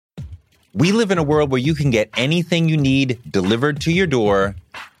We live in a world where you can get anything you need delivered to your door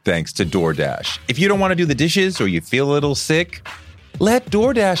thanks to DoorDash. If you don't want to do the dishes or you feel a little sick, let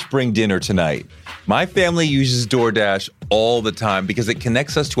DoorDash bring dinner tonight. My family uses DoorDash all the time because it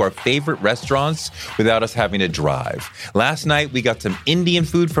connects us to our favorite restaurants without us having to drive. Last night, we got some Indian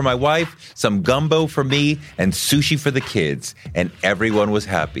food for my wife, some gumbo for me, and sushi for the kids. And everyone was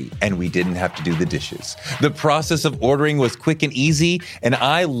happy, and we didn't have to do the dishes. The process of ordering was quick and easy, and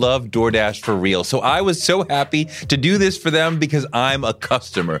I love DoorDash for real. So I was so happy to do this for them because I'm a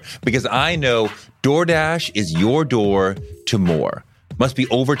customer, because I know DoorDash is your door to more. Must be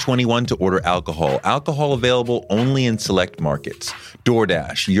over 21 to order alcohol. Alcohol available only in select markets.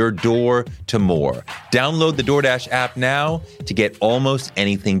 DoorDash, your door to more. Download the DoorDash app now to get almost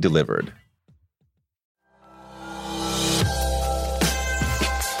anything delivered.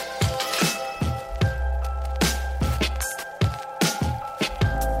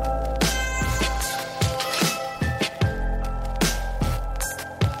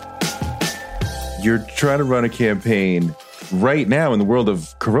 You're trying to run a campaign right now in the world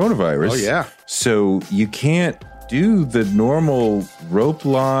of coronavirus. Oh, yeah. So you can't do the normal rope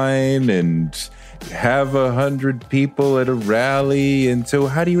line and have 100 people at a rally. And so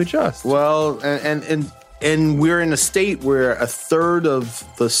how do you adjust? Well, and we're in a state where a third of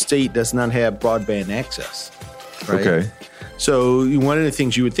the state does not have broadband access. Right? Okay. So one of the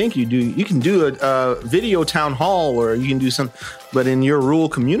things you would think you can do a video town hall, or you can do some, but in your rural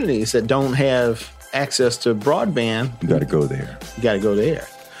communities that don't have access to broadband, You got to go there. you got to go there.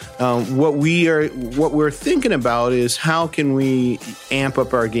 What we're thinking about is how can we amp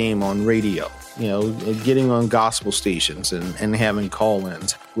up our game on radio? You know, getting on gospel stations and having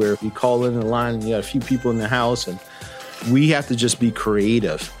call-ins where if you call in the line and you got a few people in the house, and we have to just be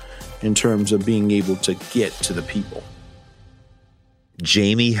creative in terms of being able to get to the people.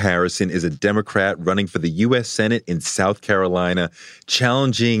 Jaime Harrison is a Democrat running for the U.S. Senate in South Carolina,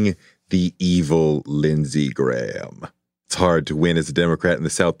 challenging the evil Lindsey Graham. It's hard to win as a Democrat in the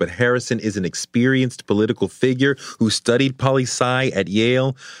South, but Harrison is an experienced political figure who studied poli-sci at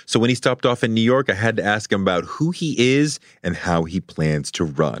Yale. So when he stopped off in New York, I had to ask him about who he is and how he plans to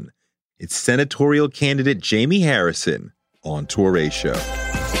run. It's senatorial candidate Jaime Harrison on Touré Show.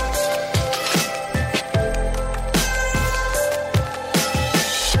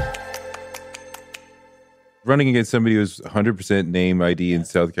 Running against somebody who's 100% name ID in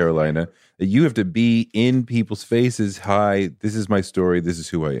South Carolina, that you have to be in people's faces. Hi, this is my story. This is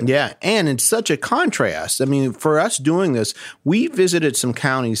who I am. Yeah, and it's such a contrast. I mean, for us doing this, we visited some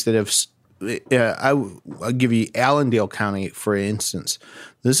counties that have I'll give you Allendale County, for instance.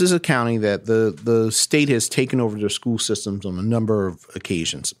 This is a county that the state has taken over their school systems on a number of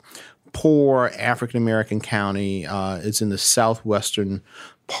occasions. Poor African-American county. It's in the southwestern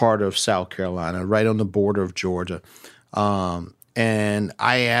part of South Carolina, right on the border of Georgia. And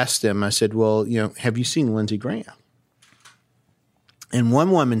I asked them, I said, well, have you seen Lindsey Graham? And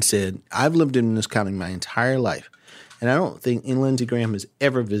one woman said, I've lived in this county my entire life, and I don't think Lindsey Graham has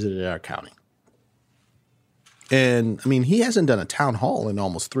ever visited our county. And, I mean, he hasn't done a town hall in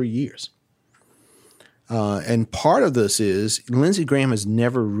almost 3 years. And part of this is Lindsey Graham has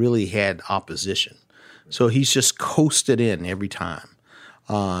never really had opposition. So he's just coasted in every time.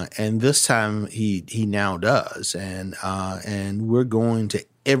 And this time he now does. And we're going to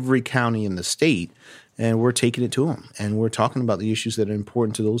every county in the state, and we're taking it to them. And we're talking about the issues that are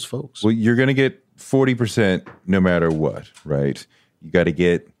important to those folks. Well, you're going to get 40% no matter what, right? You got to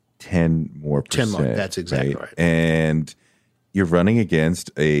get 10 more percent. 10 more, that's exactly right. And you're running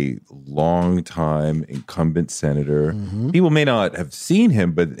against a long-time incumbent senator. Mm-hmm. People may not have seen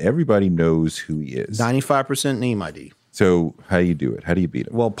him, but everybody knows who he is. 95% name ID. So how do you do it? How do you beat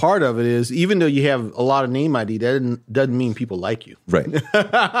him? Well, part of it is, even though you have a lot of name ID, that doesn't mean people like you. Right.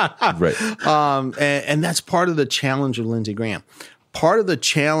 Right. And that's part of the challenge of Lindsey Graham. Part of the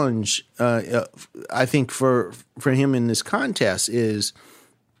challenge, I think, for him in this contest is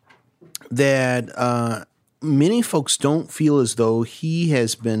that many folks don't feel as though he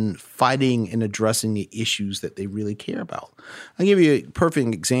has been fighting and addressing the issues that they really care about. I'll give you a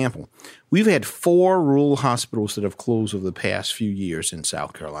perfect example. We've had 4 rural hospitals that have closed over the past few years in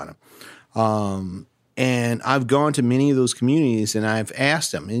South Carolina. And I've gone to many of those communities and I've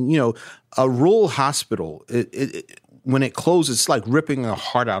asked them, and a rural hospital, when it closes, it's like ripping the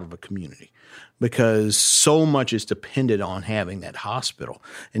heart out of a community, because so much is dependent on having that hospital.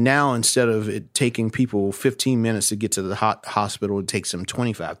 And now, instead of it taking people 15 minutes to get to the hospital, it takes them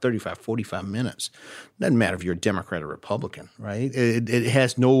 25, 35, 45 minutes. Doesn't matter if you're a Democrat or Republican, right? It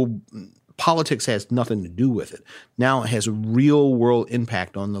has no politics has nothing to do with it. Now it has a real world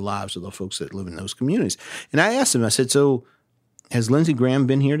impact on the lives of the folks that live in those communities. And I asked him, I said, so has Lindsey Graham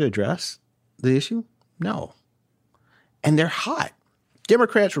been here to address the issue? No. And they're hot.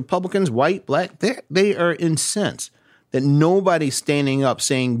 Democrats, Republicans, white, black, they are incensed that nobody's standing up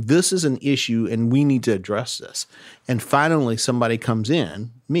saying this is an issue and we need to address this. And finally somebody comes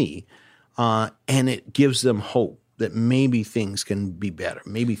in, me, and it gives them hope that maybe things can be better.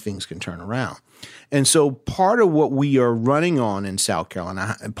 Maybe things can turn around. And so part of what we are running on in South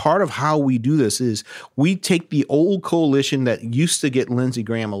Carolina, part of how we do this is we take the old coalition that used to get Lindsey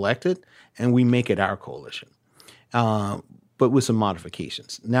Graham elected and we make it our coalition, but with some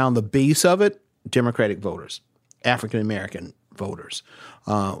modifications. Now, the base of it, Democratic voters, African-American voters,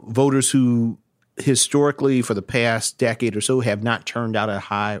 voters who historically for the past decade or so have not turned out at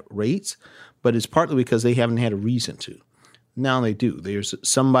high rates, but it's partly because they haven't had a reason to. Now they do. There's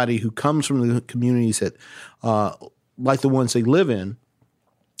somebody who comes from the communities that, like the ones they live in,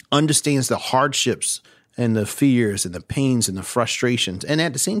 understands the hardships and the fears and the pains and the frustrations, and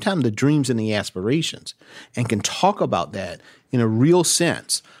at the same time, the dreams and the aspirations, and can talk about that in a real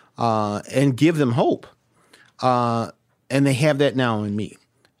sense and give them hope. And they have that now in me.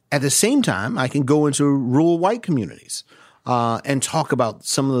 At the same time, I can go into rural white communities and talk about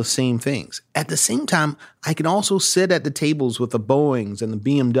some of the same things. At the same time, I can also sit at the tables with the Boeings and the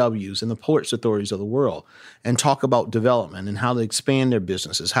BMWs and the ports authorities of the world and talk about development and how to expand their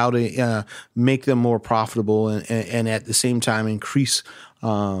businesses, how to make them more profitable and at the same time increase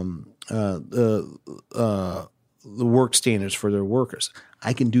the work standards for their workers.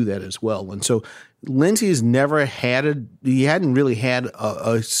 I can do that as well. And so Lindsay has never had he hadn't really had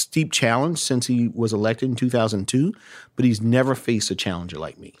a steep challenge since he was elected in 2002, but he's never faced a challenger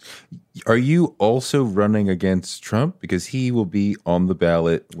like me. Are you also running against Trump? Because he will be on the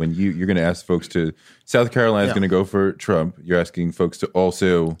ballot when you're going to ask folks to, South Carolina is going to go for Trump. You're asking folks to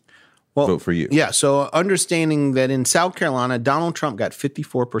also vote for you. Yeah. So understanding that in South Carolina, Donald Trump got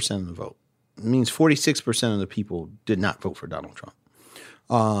 54% of the vote. It means 46% of the people did not vote for Donald Trump.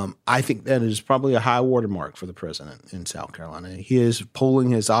 I think that is probably a high watermark for the president in South Carolina. His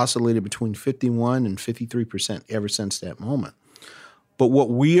polling has oscillated between 51 and 53% ever since that moment. But what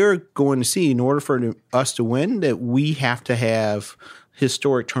we are going to see in order for us to win, that we have to have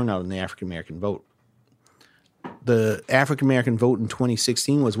historic turnout in the African-American vote. The African-American vote in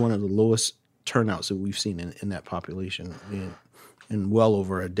 2016 was one of the lowest turnouts that we've seen in that population in well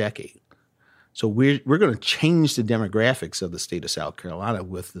over a decade. So we're going to change the demographics of the state of South Carolina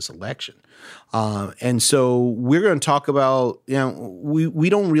with this election. And so we're going to talk about, we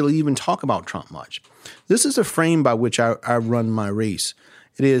don't really even talk about Trump much. This is a frame by which I run my race.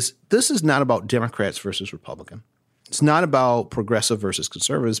 This is not about Democrats versus Republican. It's not about progressive versus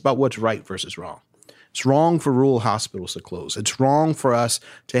conservative. It's about what's right versus wrong. It's wrong for rural hospitals to close. It's wrong for us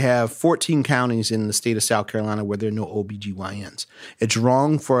to have 14 counties in the state of South Carolina where there are no OBGYNs. It's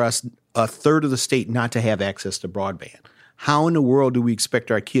wrong for us, a third of the state, not to have access to broadband. How in the world do we expect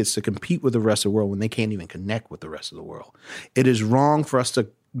our kids to compete with the rest of the world when they can't even connect with the rest of the world? It is wrong for us to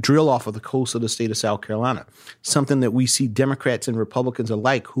drill off of the coast of the state of South Carolina, something that we see Democrats and Republicans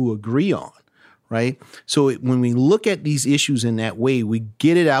alike who agree on. Right. So when we look at these issues in that way, we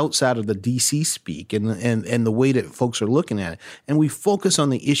get it outside of the DC speak and the way that folks are looking at it. And we focus on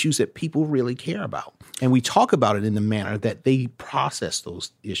the issues that people really care about. And we talk about it in the manner that they process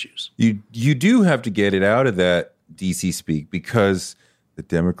those issues. You do have to get it out of that DC speak because the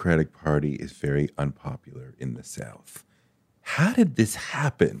Democratic Party is very unpopular in the South. How did this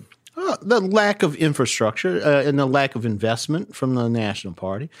happen? The lack of infrastructure and the lack of investment from the National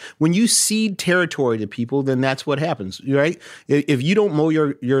Party. When you cede territory to people, then that's what happens, right? If you don't mow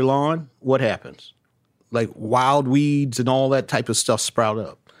your lawn, what happens? Like wild weeds and all that type of stuff sprout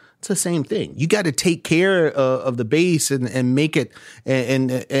up. It's the same thing. You got to take care of the base and make it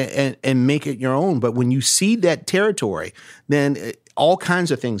and make it your own. But when you cede that territory, then all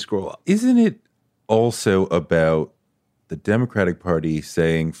kinds of things grow up. Isn't it also about the Democratic Party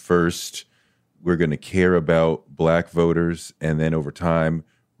saying first we're going to care about black voters, and then over time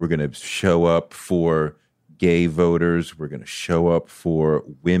we're going to show up for gay voters, we're going to show up for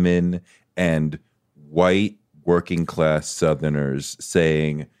women, and white working class Southerners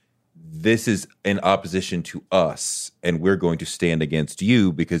saying this is in opposition to us, and we're going to stand against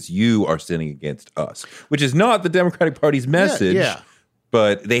you because you are standing against us, which is not the Democratic Party's message,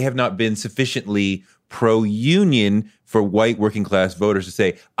 but they have not been sufficiently pro-union for white working class voters to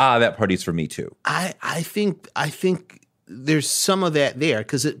say, that party's for me too. I think there's some of that there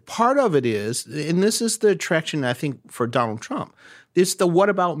because part of it is, and this is the attraction I think for Donald Trump, it's the what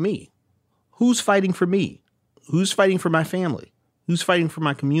about me. who's fighting for me? Who's fighting for my family? Who's fighting for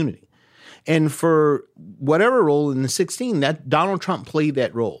my community? And for whatever role in the 16, that Donald Trump played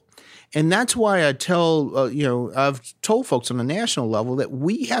that role. And that's why I tell, I've told folks on a national level that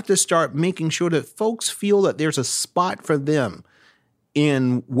we have to start making sure that folks feel that there's a spot for them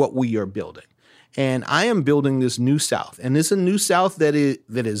in what we are building. And I am building this new South. And it's a new South that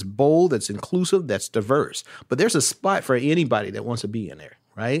is bold, that's inclusive, that's diverse. But there's a spot for anybody that wants to be in there,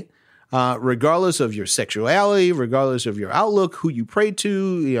 right? Regardless of your sexuality, regardless of your outlook, who you pray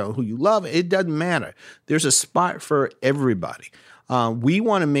to, who you love, it doesn't matter. There's a spot for everybody. I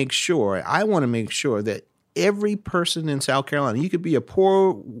want to make sure that every person in South Carolina, you could be a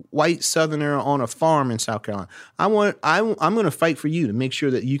poor white Southerner on a farm in South Carolina. I'm going to fight for you to make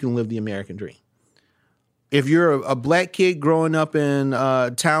sure that you can live the American dream. If you're a black kid growing up in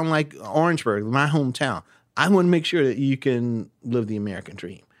a town like Orangeburg, my hometown, I want to make sure that you can live the American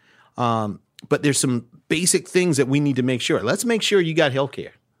dream. But there's some basic things that we need to make sure. Let's make sure you got health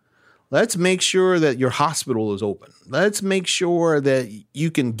care. Let's make sure that your hospital is open. Let's make sure that you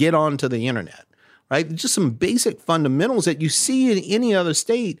can get onto the internet, right? Just some basic fundamentals that you see in any other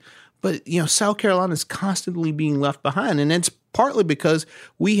state. But, South Carolina is constantly being left behind. And it's partly because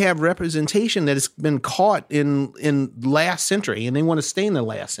we have representation that has been caught in last century, and they want to stay in the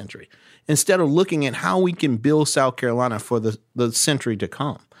last century instead of looking at how we can build South Carolina for the century to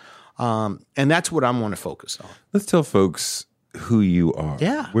come. And that's what I want to focus on. Let's tell folks who you are,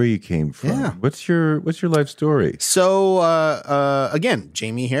 where you came from. Yeah. What's your life story? So, again,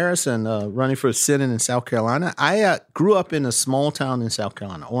 Jaime Harrison, running for Senate in South Carolina. I grew up in a small town in South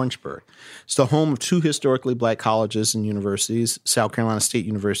Carolina, Orangeburg. It's the home of two historically black colleges and universities, South Carolina State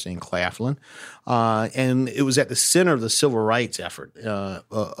University and Claflin. And it was at the center of the civil rights effort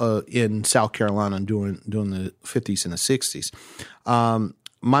in South Carolina during the 50s and the 60s.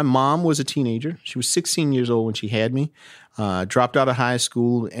 My mom was a teenager. She was 16 years old when she had me. Dropped out of high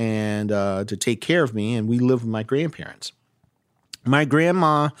school and to take care of me, and we lived with my grandparents. My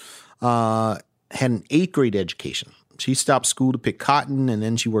grandma had an 8th grade education. She stopped school to pick cotton, and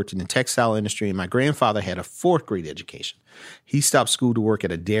then she worked in the textile industry. And my grandfather had a 4th grade education. He stopped school to work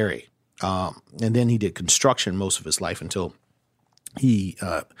at a dairy, and then he did construction most of his life until he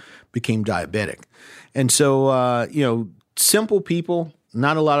became diabetic. And so, simple people,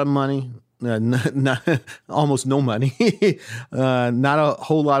 not a lot of money. Almost no money, not a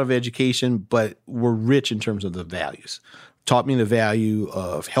whole lot of education, but were rich in terms of the values. Taught me the value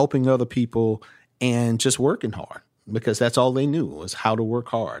of helping other people and just working hard, because that's all they knew was how to work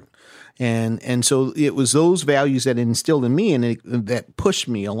hard. And so it was those values that instilled in me and that pushed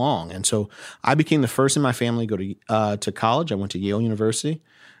me along. And so I became the first in my family to go to college. I went to Yale University.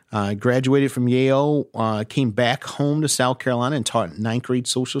 I graduated from Yale, came back home to South Carolina and taught 9th grade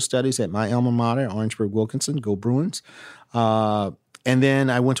social studies at my alma mater, Orangeburg-Wilkinson, go Bruins. And then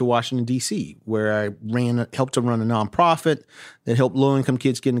I went to Washington, D.C., where I helped to run a nonprofit that helped low-income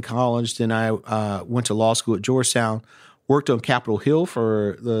kids get into college. Then I went to law school at Georgetown, worked on Capitol Hill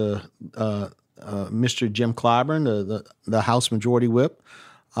for the Mr. Jim Clyburn, the House Majority Whip.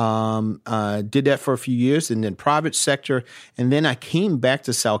 Did that for a few years, and then private sector. And then I came back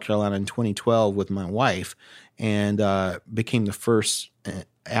to South Carolina in 2012 with my wife and became the first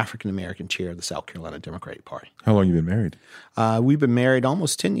African-American chair of the South Carolina Democratic Party. How long have you been married? We've been married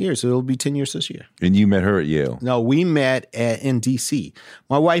almost 10 years. It'll be 10 years this year. And you met her at Yale? No, we met in D.C.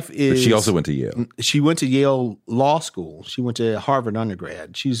 My wife is... But she also went to Yale? She went to Yale Law School. She went to Harvard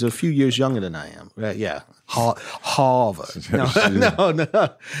undergrad. She's a few years younger than I am. Yeah. Harvard.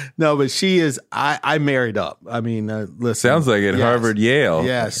 No, but she is... I married up. I mean, listen. Sounds like at Harvard, Yale.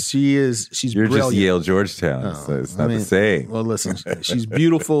 Yes, she is. She's You're brilliant. Just Yale, Georgetown, so it's not the same. Well, listen, she's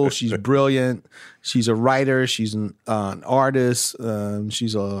beautiful. She's brilliant. She's a writer. She's an artist.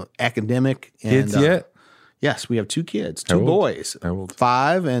 She's an academic. And, Kids yet? Yes, we have 2 kids, 2 boys. How old?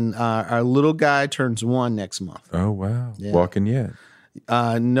 5, and our little guy turns 1 next month. Oh, wow. Yeah. Walking yet?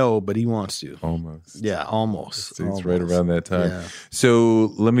 No, but he wants to. Almost. Yeah, almost. It's right around that time. Yeah.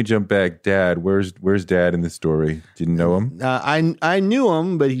 So let me jump back. Dad, where's Dad in the story? Didn't know him? I knew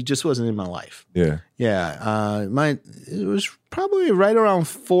him, but he just wasn't in my life. Yeah. Yeah. It was probably right around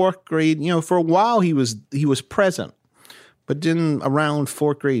 4th grade. For a while he was present, but then around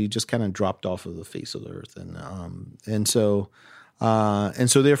 4th grade he just kind of dropped off of the face of the earth, and so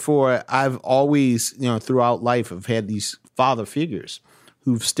therefore I've always throughout life have had these father figures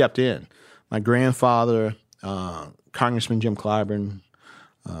who've stepped in. My grandfather, Congressman Jim Clyburn.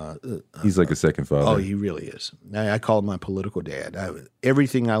 He's like a second father. Oh, he really is. I call him my political dad.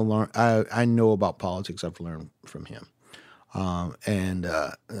 Everything I learned, I know about politics, I've learned from him. and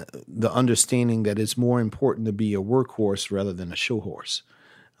the understanding that it's more important to be a workhorse rather than a show horse.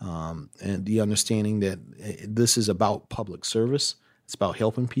 And the understanding that this is about public service. It's about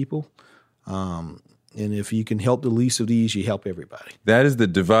helping people. And if you can help the least of these, you help everybody. That is the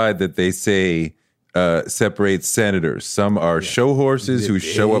divide that they say separates senators. Some are show horses who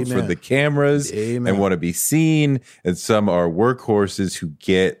show up for the cameras and want to be seen, and some are workhorses who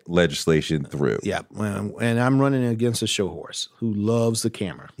get legislation through. Yeah, and I'm running against a show horse who loves the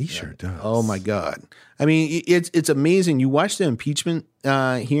camera. He sure does. Oh my God! I mean, it's amazing. You watch the impeachment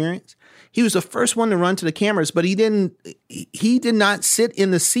hearings. He was the first one to run to the cameras, but he did not sit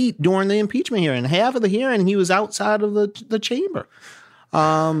in the seat during the impeachment hearing. Half of the hearing, he was outside of the chamber.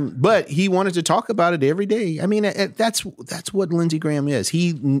 But he wanted to talk about it every day. I mean, that's what Lindsey Graham is.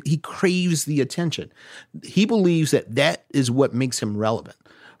 He craves the attention. He believes that is what makes him relevant.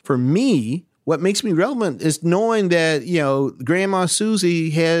 For me, what makes me relevant is knowing that, Grandma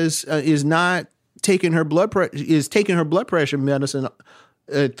Susie is not taking her blood pressure medicine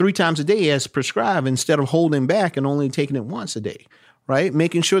 3 times a day as prescribed, instead of holding back and only taking it once a day. Right,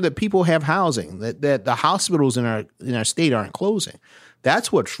 making sure that people have housing, that the hospitals in our state aren't closing.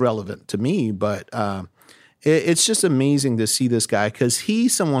 That's what's relevant to me. But it's just amazing to see this guy, because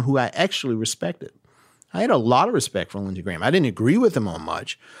he's someone who I actually respected. I had a lot of respect for Lindsey Graham. I didn't agree with him on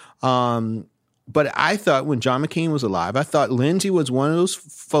much. But I thought when John McCain was alive, I thought Lindsey was one of those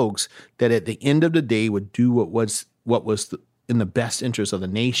folks that at the end of the day would do what was in the best interest of the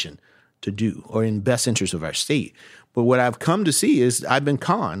nation to do, or in best interest of our state. But what I've come to see is I've been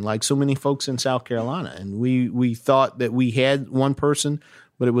conned, like so many folks in South Carolina. And we thought that we had one person,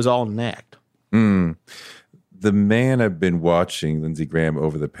 but it was all an act. The man I've been watching, Lindsey Graham,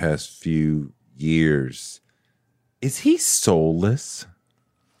 over the past few years, is he soulless?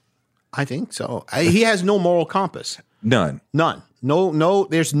 I think so. He has no moral compass. None. No,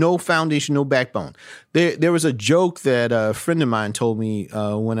 there's no foundation, no backbone. There was a joke that a friend of mine told me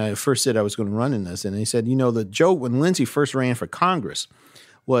when I first said I was going to run in this. And he said, the joke when Lindsey first ran for Congress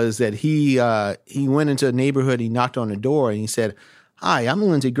was that he went into a neighborhood, he knocked on the door, and he said, "Hi, I'm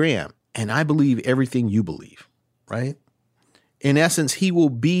Lindsey Graham, and I believe everything you believe," right? In essence,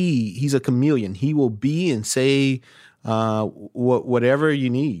 he's a chameleon. He will be and say whatever you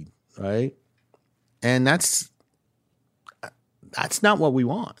need, right? And that's not what we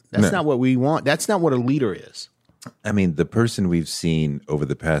want. That's not what we want. That's not what a leader is. I mean, the person we've seen over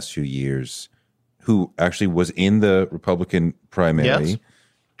the past few years who actually was in the Republican primary, yes.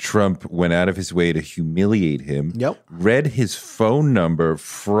 Trump went out of his way to humiliate him, read his phone number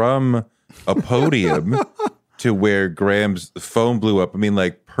from a podium to where Graham's phone blew up. I mean,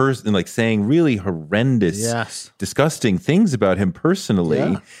 like saying really horrendous, disgusting things about him personally.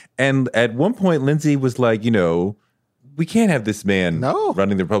 Yeah. And at one point, Lindsey was like, we can't have this man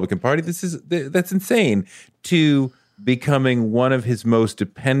running the Republican Party. That's insane. To becoming one of his most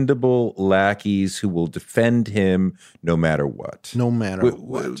dependable lackeys who will defend him no matter what. No matter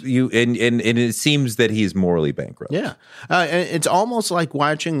what. And it seems that he's morally bankrupt. Yeah. It's almost like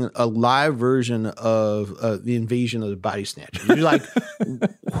watching a live version of the Invasion of the Body Snatchers. You're like,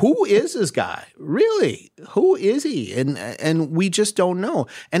 who is this guy? Really? Who is he? And we just don't know.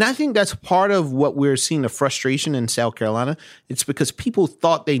 And I think that's part of what we're seeing, the frustration in South Carolina. It's because people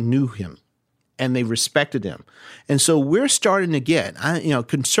thought they knew him and they respected him. And so we're starting to get,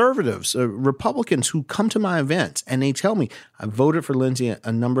 conservatives, Republicans who come to my events and they tell me, I voted for Lindsey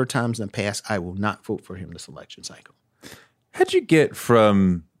a number of times in the past. I will not vote for him this election cycle. How'd you get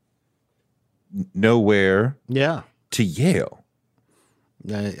from nowhere to Yale?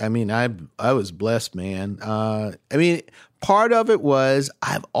 I mean, I was blessed, man. Part of it was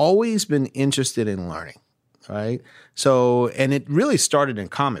I've always been interested in learning, right? So, and it really started in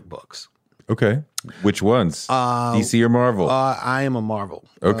comic books. Okay. Which ones? DC or Marvel? I am a Marvel.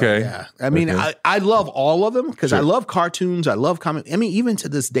 Okay. Yeah. I mean, I love all of them because I love cartoons. I love comics. I mean, even to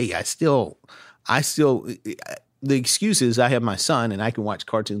this day, I still, the excuse is I have my son and I can watch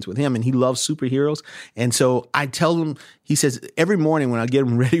cartoons with him and he loves superheroes. And so I tell him, he says, every morning when I get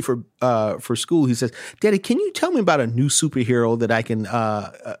him ready for school, he says, "Daddy, can you tell me about a new superhero that I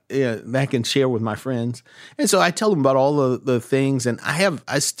can share with my friends?" And so I tell him about all the things. And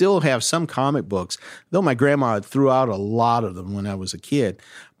I still have some comic books, though my grandma threw out a lot of them when I was a kid.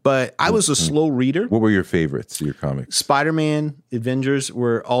 But I was a slow reader. What were your favorites, your comics? Spider-Man, Avengers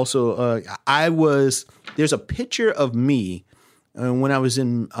were also, there's a picture of me when I was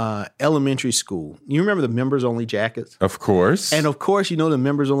in elementary school. You remember the members-only jackets? Of course. And of course, the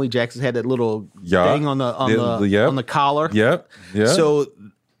members-only jackets had that little thing on the collar. Yep. So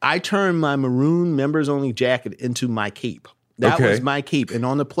I turned my maroon members-only jacket into my cape. That Okay. was my cape. And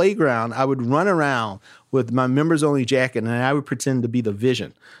on the playground, I would run around with my members only jacket, and I would pretend to be the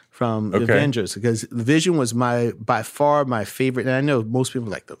Vision from the Avengers, because the Vision was by far my favorite. And I know most people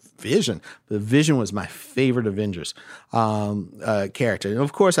are like, the Vision. The Vision was my favorite Avengers character. And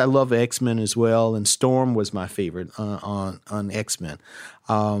of course, I love X-Men as well, and Storm was my favorite on X-Men.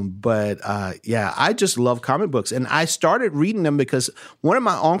 Yeah, I just love comic books. And I started reading them because one of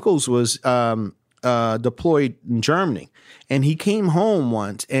my uncles was deployed in Germany. And he came home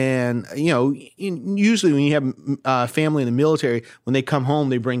once, and usually when you have family in the military, when they come home,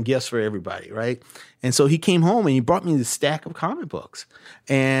 they bring gifts for everybody, right? And so he came home and he brought me this stack of comic books,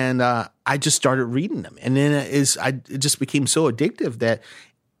 and I just started reading them. And then it just became so addictive that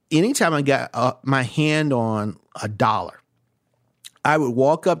anytime I got my hand on $1, I would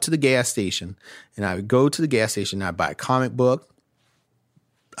walk up to the gas station, and I would go to the gas station, and I'd buy a comic book,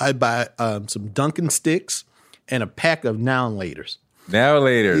 I'd buy some Dunkin' Sticks, and a pack of Now and Laters. Now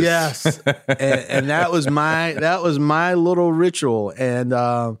later. Yes, and that was my little ritual. And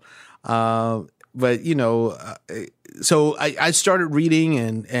so I started reading,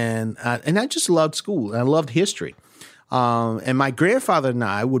 and I just loved school. And I loved history. And my grandfather and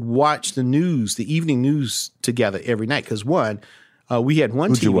I would watch the news, the evening news together every night. Because we had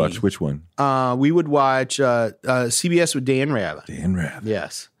one Who'd TV. you watch? Which one? We would watch CBS with Dan Rather. Dan Rather.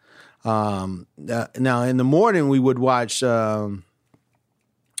 Yes. Now in the morning we would watch what's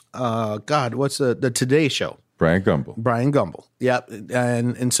the Today Show? Brian Gumbel. Yep.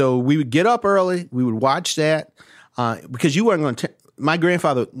 And so we would get up early, we would watch that because you weren't going to my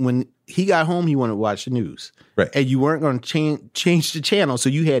grandfather, when he got home, he wanted to watch the news. Right. And you weren't going to change the channel, so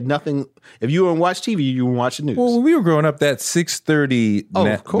you had nothing. If you were going to watch TV, you would watch the news. Well, when we were growing up, that 6:30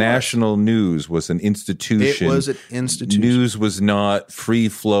 of course. national news was an institution. It was an institution. News was not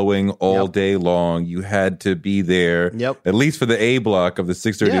free-flowing all Yep. day long. You had to be there, Yep. at least for the A block of the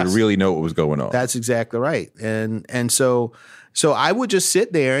 6:30 Yes. to really know what was going on. That's exactly right. And so I would just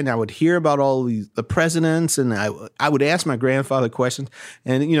sit there and I would hear about all the presidents, and I would ask my grandfather questions.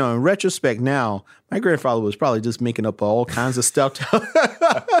 And, in retrospect now, my grandfather was probably just making up all kinds of stuff.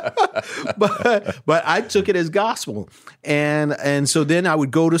 but I took it as gospel. And so then I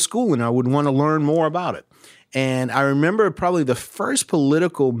would go to school and I would want to learn more about it. And I remember probably the first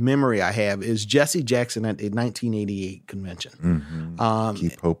political memory I have is Jesse Jackson at the 1988 convention. Mm-hmm.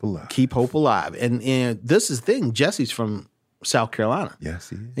 Keep hope alive. Keep hope alive. And this is the thing. Jesse's from South Carolina. Yes,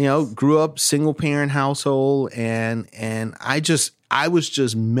 he is. Grew up single parent household, and I was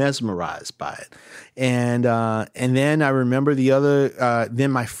just mesmerized by it. And then I remember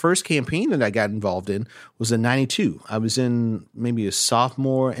then my first campaign that I got involved in was in 92. I was in maybe a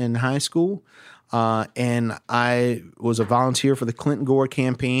sophomore in high school, and I was a volunteer for the Clinton Gore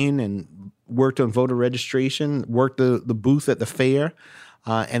campaign and worked on voter registration, worked the booth at the fair,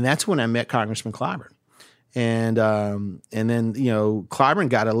 and that's when I met Congressman Clyburn. And then Clyburn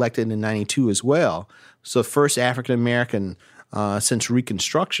got elected in 92 as well. So first African American since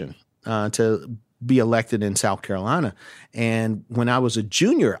Reconstruction to be elected in South Carolina. And when I was a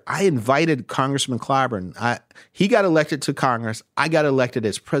junior, I invited Congressman Clyburn. He got elected to Congress. I got elected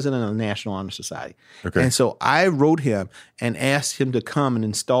as president of the National Honor Society. Okay. And so I wrote him and asked him to come and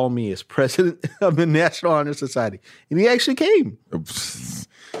install me as president of the National Honor Society. And he actually came.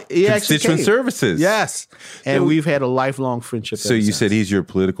 Constituent services. Yes. And we've had a lifelong friendship. So you said he's your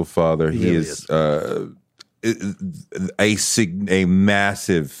political father. He He really is a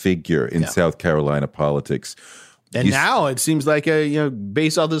massive figure in South Carolina politics. And now it seems like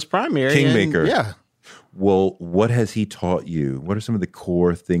based on this primary. Kingmaker. Yeah. Well, what has he taught you? What are some of the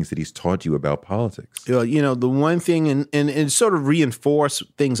core things that he's taught you about politics? The one thing, and it sort of reinforced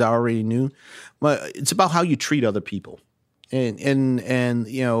things I already knew, but it's about how you treat other people. And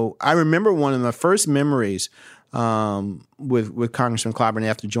I remember one of my first memories with Congressman Clyburn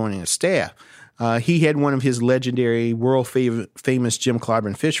after joining his staff. He had one of his legendary, world famous Jim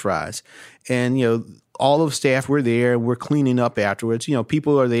Clyburn fish fries, and all of staff were there. We're cleaning up afterwards.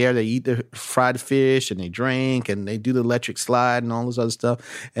 People are there. They eat the fried fish and they drink and they do the electric slide and all this other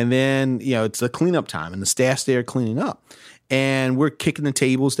stuff. And then it's the cleanup time, and the staff's there cleaning up. And we're kicking the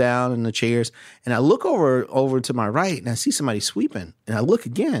tables down and the chairs. And I look over to my right and I see somebody sweeping. And I look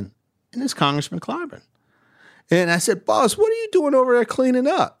again, and it's Congressman Clyburn. And I said, "Boss, what are you doing over there cleaning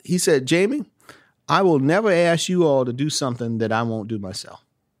up?" He said, "Jaime, I will never ask you all to do something that I won't do myself."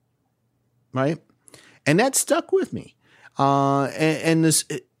 Right? And that stuck with me. And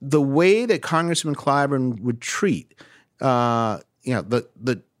the way that Congressman Clyburn would treat, the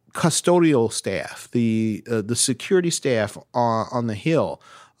custodial staff, the security staff on the Hill,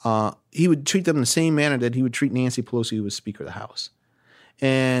 he would treat them in the same manner that he would treat Nancy Pelosi, who was Speaker of the House.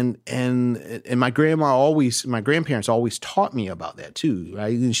 And my grandparents always taught me about that too,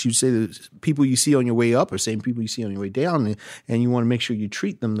 right? And she would say that people you see on your way up are same people you see on your way down, and you want to make sure you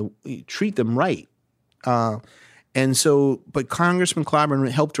treat them right. And so, but Congressman Clyburn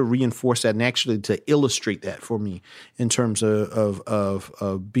helped to reinforce that and actually to illustrate that for me in terms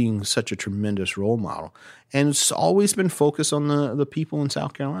of being such a tremendous role model. And it's always been focused on the people in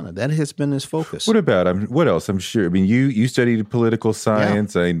South Carolina. That has been his focus. What else? I'm sure. I mean, you studied political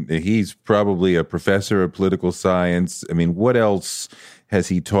science. Yeah. He's probably a professor of political science. I mean, what else has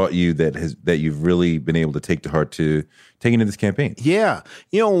he taught you that you've really been able to take to heart to take into this campaign? Yeah.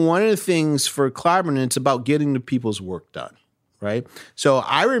 One of the things for Clyburn, it's about getting the people's work done, right? So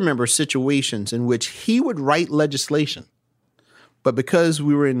I remember situations in which he would write legislation, but because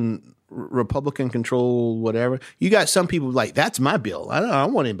we were in Republican control, whatever, you got some people like, that's my bill. I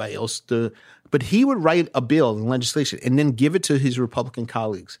don't want anybody else to, but he would write a bill and legislation and then give it to his Republican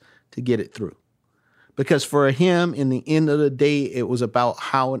colleagues to get it through. Because for him, in the end of the day, it was about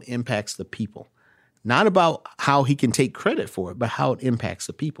how it impacts the people. Not about how he can take credit for it, but how it impacts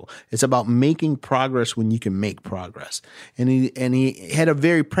the people. It's about making progress when you can make progress. And he had a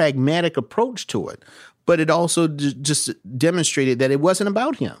very pragmatic approach to it, but it also just demonstrated that it wasn't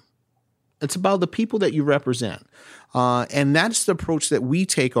about him. It's about the people that you represent. And that's the approach that we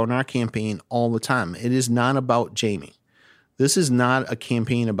take on our campaign all the time. It is not about Jaime. This is not a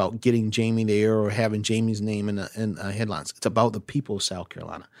campaign about getting Jaime there or having Jaime's name in the headlines. It's about the people of South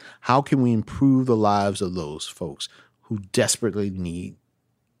Carolina. How can we improve the lives of those folks who desperately need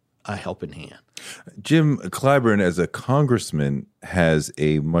a helping hand? Jim Clyburn, as a congressman, has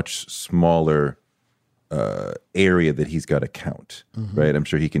a much smaller area that he's got to count, right? I'm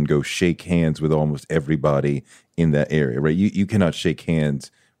sure he can go shake hands with almost everybody in that area, right? You cannot shake hands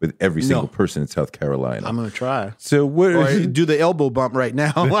with every single person in South Carolina. I'm going to try. So what? Or do the elbow bump right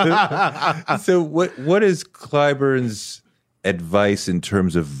now. So what is Clyburn's advice in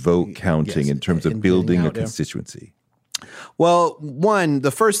terms of vote counting, in terms of building a constituency? Well,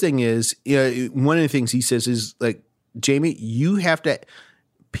 the first thing is, one of the things he says is like, Jaime, you have to.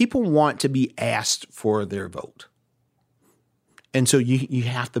 People want to be asked for their vote, and so you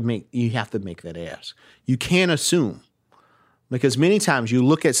have to make that ask. You can't assume. Because many times you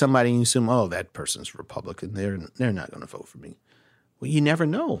look at somebody and you assume, oh, that person's Republican. They're not going to vote for me. Well, you never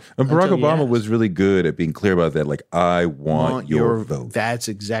know. And Barack Obama was really good at being clear about that. Like, I want your vote. That's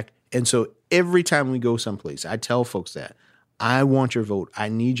exact. And so every time we go someplace, I tell folks that. I want your vote. I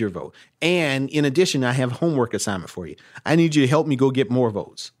need your vote. And in addition, I have a homework assignment for you. I need you to help me go get more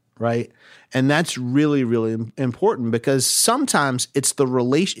votes, right? And that's really, really important because sometimes it's the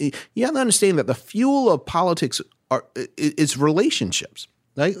relation. You have to understand that the fuel of politics it's relationships.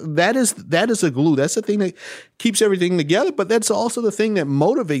 Right? That is a glue. That's the thing that keeps everything together, but that's also the thing that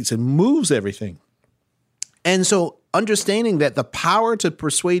motivates and moves everything. And so understanding that the power to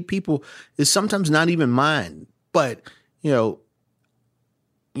persuade people is sometimes not even mine, but you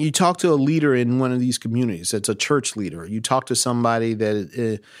talk to a leader in one of these communities that's a church leader. You talk to somebody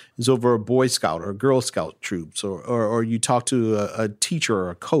that is over a Boy Scout or Girl Scout troops, or you talk to a teacher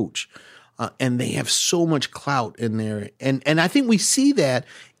or a coach. And they have so much clout in there, and I think we see that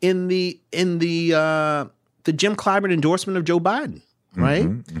in the Jim Clyburn endorsement of Joe Biden, right?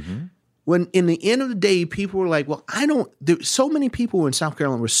 When in the end of the day, people were like, "Well, so many people in South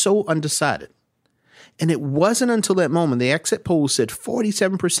Carolina were so undecided," and it wasn't until that moment the exit polls said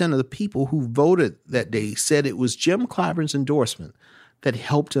 47% of the people who voted that day said it was Jim Clyburn's endorsement that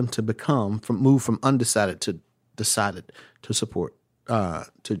helped him to move from undecided to decided to support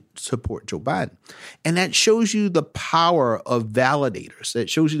Joe Biden. And that shows you the power of validators. That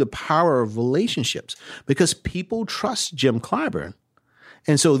shows you the power of relationships because people trust Jim Clyburn.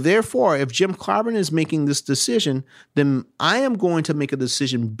 And so therefore, if Jim Clyburn is making this decision, then I am going to make a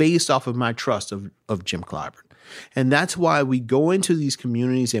decision based off of my trust of Jim Clyburn. And that's why we go into these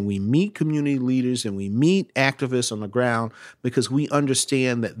communities and we meet community leaders and we meet activists on the ground because we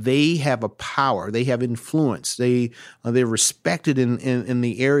understand that they have a power, they have influence, they're respected in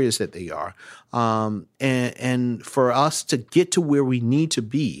the areas that they are. And for us to get to where we need to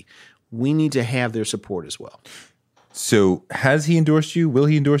be, we need to have their support as well. So has he endorsed you? Will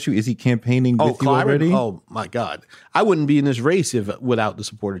he endorse you? Is he campaigning with you already? Oh my God. I wouldn't be in this race without the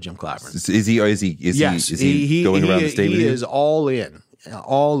support of Jim Clyburn. Is he going around the state with you? He is all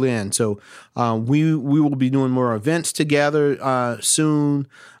in. So we will be doing more events together soon.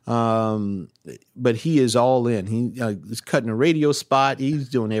 But he is all in. He's cutting a radio spot. He's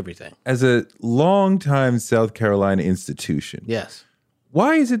doing everything. As a longtime South Carolina institution. Yes.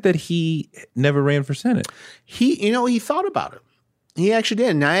 Why is it that he never ran for Senate? He thought about it. He actually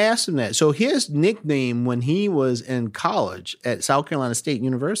did. And I asked him that. So his nickname when he was in college at South Carolina State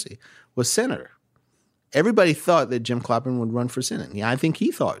University was Senator. Everybody thought that Jim Clyburn would run for Senate. Yeah, I think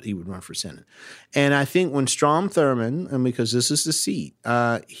he thought he would run for Senate. And I think when Strom Thurmond, and because this is the seat,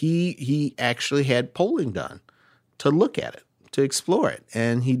 he actually had polling done to look at it, to explore it.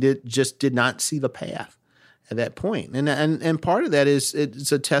 And he just did not see the path at that point. And part of that is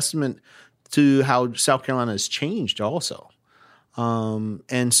it's a testament to how South Carolina has changed also.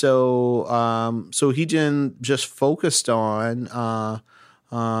 And so he didn't just focused on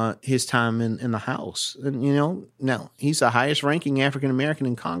his time in the House. And, now he's the highest ranking African American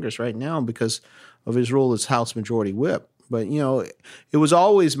in Congress right now because of his role as House Majority Whip. But, it was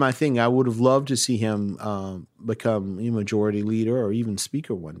always my thing. I would have loved to see him become a majority leader or even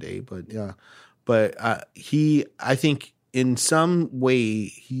speaker one day. But I think in some way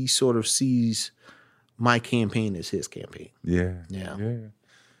he sort of sees my campaign as his campaign. Yeah.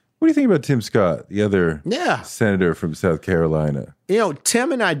 What do you think about Tim Scott, the other senator from South Carolina?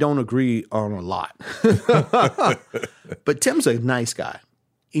 Tim and I don't agree on a lot. But Tim's a nice guy.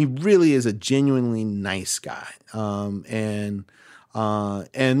 He really is a genuinely nice guy. And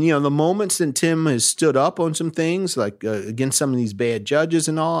the moments that Tim has stood up on some things, like against some of these bad judges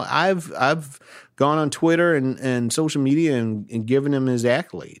and all, I've gone on Twitter and social media and given him his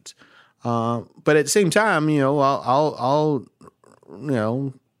accolades. But at the same time, I'll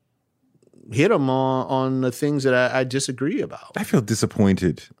hit him on the things that I disagree about. I feel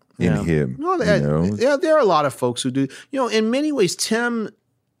disappointed in him. There are a lot of folks who do. In many ways, Tim,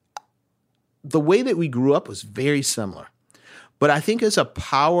 the way that we grew up was very similar. But I think it's a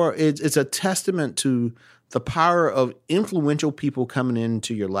a testament to the power of influential people coming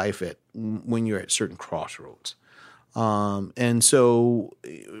into your life when you're at certain crossroads. And so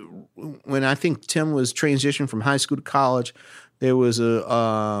when I think Tim was transitioning from high school to college, there was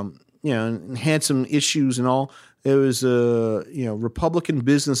had some issues and all. There was a Republican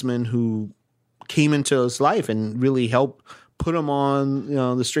businessman who came into his life and really helped put him on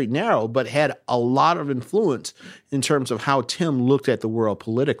the straight and narrow, but had a lot of influence in terms of how Tim looked at the world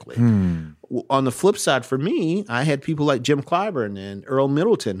politically. On the flip side, for me, I had people like Jim Clyburn and Earl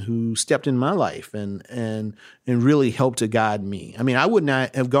Middleton who stepped in my life and really helped to guide me. I mean, I would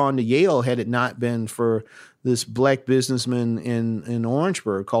not have gone to Yale had it not been for this black businessman in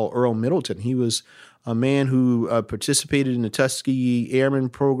Orangeburg called Earl Middleton. He was a man who participated in the Tuskegee Airmen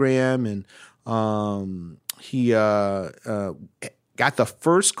program, and he got the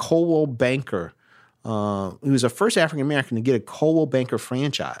first Coldwell Banker. He was the first African American to get a Coldwell Banker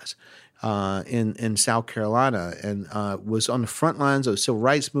franchise in South Carolina, and was on the front lines of the civil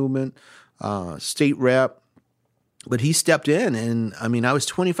rights movement, state rep. But he stepped in, and I mean, I was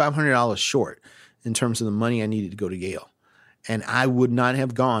 $2,500 short in terms of the money I needed to go to Yale, and I would not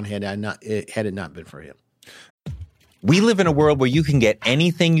have gone had it not been for him. We live in a world where you can get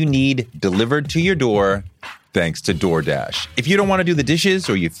anything you need delivered to your door thanks to DoorDash. If you don't want to do the dishes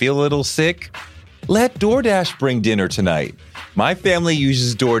or you feel a little sick, let DoorDash bring dinner tonight. My family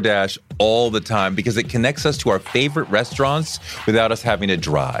uses DoorDash all the time because it connects us to our favorite restaurants without us having to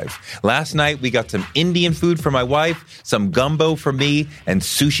drive. Last night, we got some Indian food for my wife, some gumbo for me, and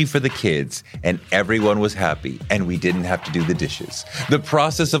sushi for the kids. And everyone was happy, and we didn't have to do the dishes. The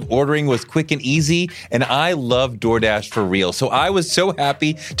process of ordering was quick and easy, and I love DoorDash for real. So I was so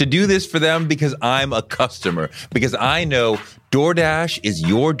happy to do this for them because I'm a customer, because I know DoorDash is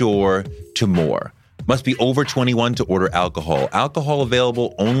your door to more. Must be over 21 to order alcohol. Alcohol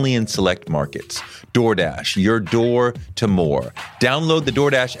available only in select markets. DoorDash, your door to more. Download the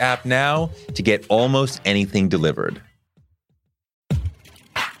DoorDash app now to get almost anything delivered.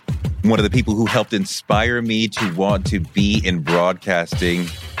 One of the people who helped inspire me to want to be in broadcasting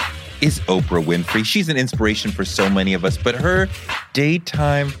is Oprah Winfrey. She's an inspiration for so many of us, but her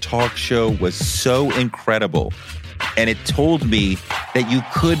daytime talk show was so incredible. And it told me that you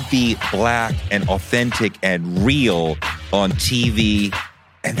could be Black and authentic and real on TV.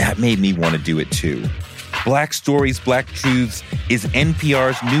 And that made me want to do it too. Black Stories, Black Truths is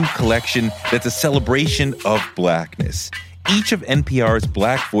NPR's new collection that's a celebration of Blackness. Each of NPR's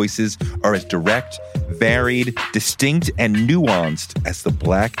Black voices are as direct, varied, distinct, and nuanced as the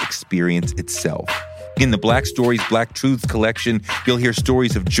Black experience itself. In the Black Stories, Black Truths collection, you'll hear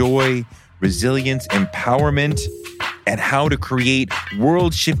stories of joy, resilience, empowerment, and how to create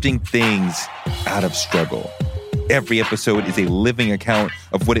world-shifting things out of struggle. Every episode is a living account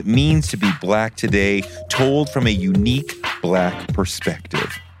of what it means to be Black today, told from a unique Black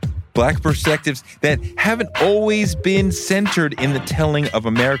perspective. Black perspectives that haven't always been centered in the telling of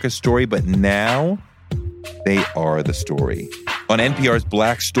America's story, but now they are the story. On NPR's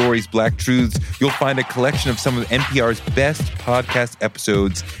Black Stories, Black Truths, you'll find a collection of some of NPR's best podcast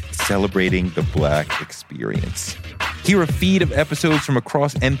episodes celebrating the Black experience. Hear a feed of episodes from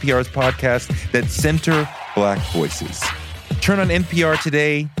across NPR's podcasts that center Black voices. Turn on NPR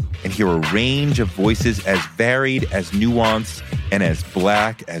today and hear a range of voices as varied, as nuanced, and as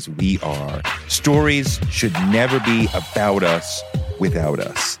Black as we are. Stories should never be about us without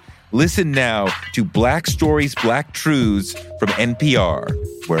us. Listen now to Black Stories, Black Truths from NPR,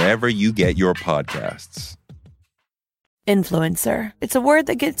 wherever you get your podcasts. Influencer. It's a word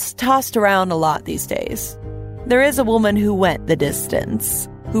that gets tossed around a lot these days. There is a woman who went the distance,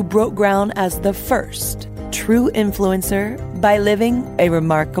 who broke ground as the first true influencer by living a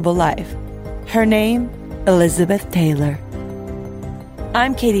remarkable life. Her name, Elizabeth Taylor.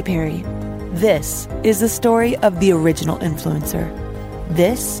 I'm Katy Perry. This is the story of the original influencer.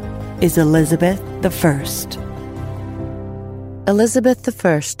 This is Elizabeth the First. Elizabeth the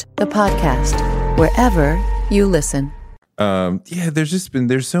First, the podcast, wherever you listen.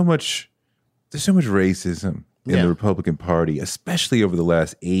 There's so much racism in the Republican Party, especially over the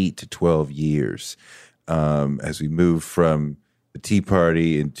last 8 to 12 years, as we move from the Tea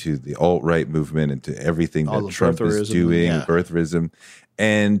Party into the alt-right movement, into everything that Trump is doing, birtherism,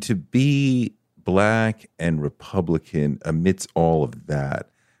 and to be Black and Republican amidst all of that.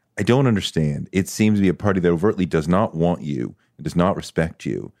 I don't understand. It seems to be a party that overtly does not want you, and does not respect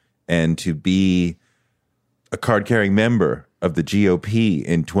you, and to be a card-carrying member of the GOP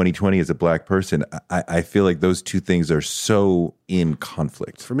in 2020 as a Black person, I feel like those two things are so in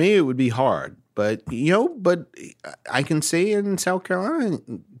conflict. For me, it would be hard. But I can say in South Carolina,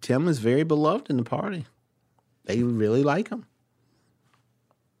 Tim is very beloved in the party. They really like him.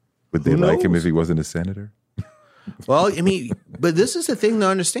 Would they like him if he wasn't a senator? Well, I mean, but this is the thing to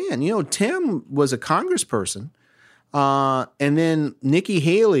understand. Tim was a congressperson. And then Nikki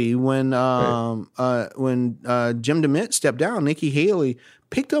Haley, when Jim DeMint stepped down, Nikki Haley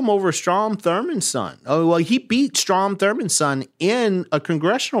picked him over Strom Thurmond's son. Oh, well, he beat Strom Thurmond's son in a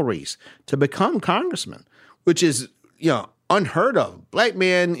congressional race to become congressman, which is, unheard of. Black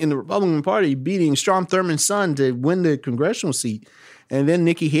man in the Republican Party beating Strom Thurmond's son to win the congressional seat. And then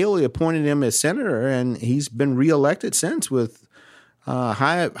Nikki Haley appointed him as senator, and he's been reelected since with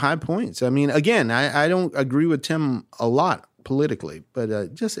high points. I mean, again, I don't agree with Tim a lot politically,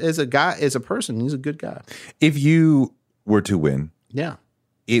 but just as a guy, as a person, he's a good guy. If you were to win,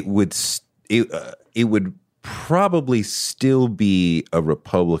 it would probably still be a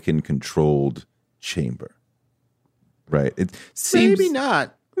Republican-controlled chamber, right? It seems maybe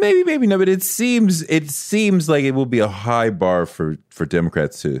not. Maybe not, but it seems like it will be a high bar for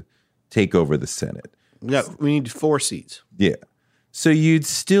Democrats to take over the Senate. Yeah, we need 4 seats. Yeah. So you'd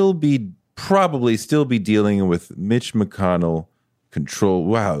probably still be dealing with Mitch McConnell control.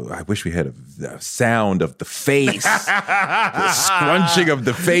 Wow, I wish we had a sound of the face, the scrunching of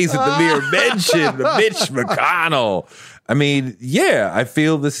the face at the mere mention of Mitch McConnell. I mean, I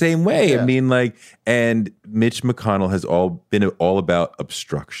feel the same way. Yeah. I mean, and Mitch McConnell has been all about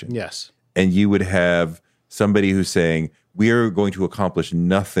obstruction. Yes. And you would have somebody who's saying, we're going to accomplish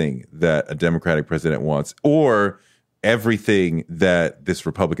nothing that a Democratic president wants, or everything that this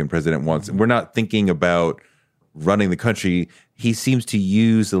Republican president wants. And we're not thinking about running the country. He seems to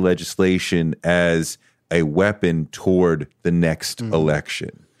use the legislation as a weapon toward the next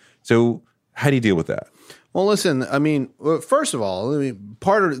election. So how do you deal with that? Well, listen, I mean, first of all,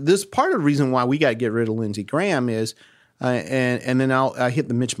 part of the reason why we got to get rid of Lindsey Graham is, and then I hit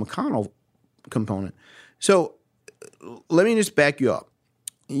the Mitch McConnell component. So let me just back you up.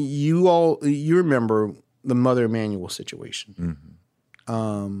 You remember the Mother Emanuel situation,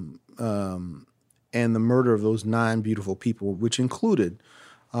 and the murder of those 9 beautiful people, which included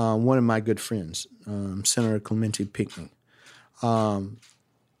one of my good friends, Senator Clemente Pinckney.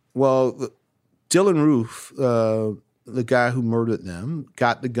 Dylan Roof, the guy who murdered them,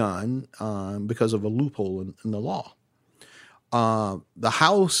 got the gun because of a loophole in the law. The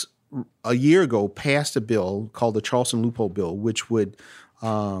House a year ago passed a bill called the Charleston Loophole Bill, which would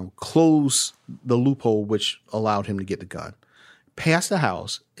close the loophole which allowed him to get the gun. Passed the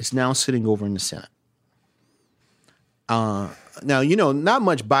House. It's now sitting over in the Senate. Now, not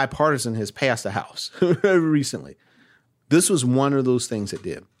much bipartisan has passed the House recently. This was one of those things that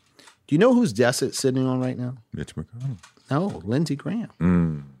did. Do you know whose desk it's sitting on right now? Mitch McConnell. No, Lindsey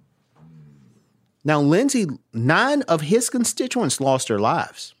Graham. Now, Lindsey, 9 of his constituents lost their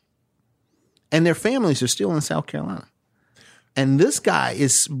lives. And their families are still in South Carolina. And this guy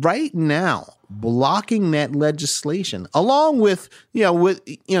is right now blocking that legislation, along with with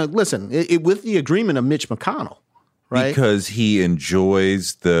the agreement of Mitch McConnell, right? Because he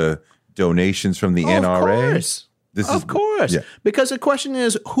enjoys the donations from the NRA. Of course. Because the question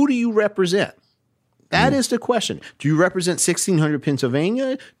is, who do you represent? That is the question. Do you represent 1600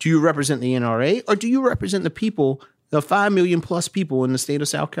 Pennsylvania? Do you represent the NRA? Or do you represent the people, the 5 million plus people in the state of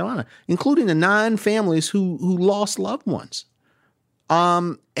South Carolina, including the 9 families who lost loved ones?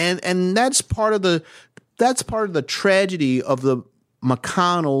 And that's part of the tragedy of the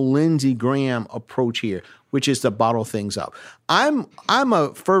McConnell-Lindsey Graham approach here, which is to bottle things up. I'm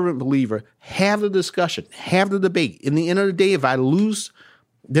a fervent believer. Have the discussion, have the debate. In the end of the day, if I lose,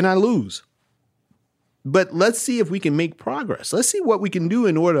 then I lose. But let's see if we can make progress. Let's see what we can do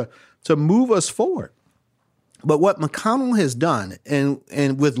in order to move us forward. But what McConnell has done,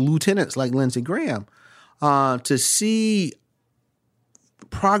 and with lieutenants like Lindsey Graham, to see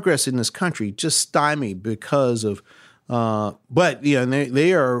progress in this country just stymied because of,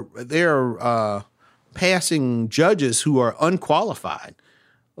 they are passing judges who are unqualified,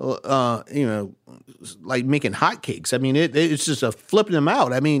 like making hotcakes. I mean, it's just a flipping them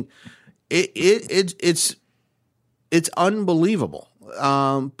out. I mean, it's unbelievable.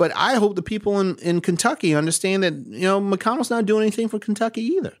 But I hope the people in Kentucky understand that McConnell's not doing anything for Kentucky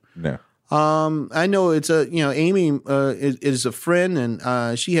either. No. I know it's Amy is a friend,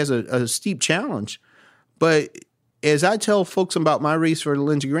 and she has a steep challenge. But as I tell folks about my race for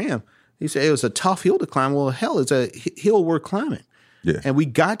Lindsey Graham, he said it was a tough hill to climb. Well, hell, it's a hill worth climbing. Yeah. And we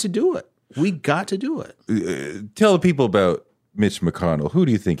got to do it. We got to do it. Tell the people about Mitch McConnell. Who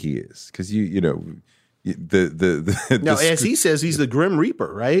do you think he is? Because as he says, he's the Grim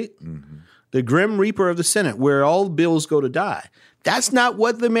Reaper, right? Mm-hmm. The Grim Reaper of the Senate, where all bills go to die. That's not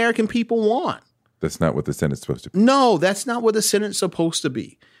what the American people want. That's not what the Senate's supposed to be. No, that's not what the Senate's supposed to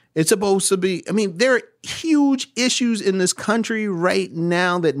be. It's supposed to be, there are huge issues in this country right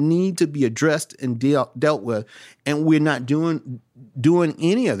now that need to be addressed and dealt with, and we're not doing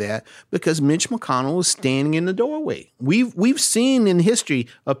any of that because Mitch McConnell is standing in the doorway. We've seen in history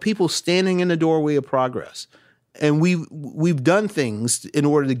of people standing in the doorway of progress, and we've done things in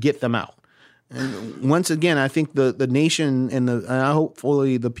order to get them out. And once again, I think the nation and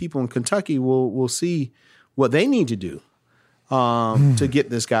hopefully the people in Kentucky will see what they need to do to get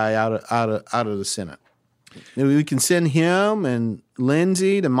this guy out of the Senate. Maybe we can send him and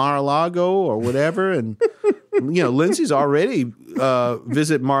Lindsay to Mar-a-Lago or whatever, and Lindsay's already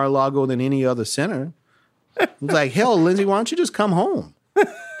visit Mar-a-Lago than any other senator. It's like, hell, Lindsay, why don't you just come home?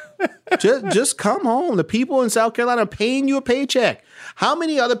 just come home. The people in South Carolina are paying you a paycheck. How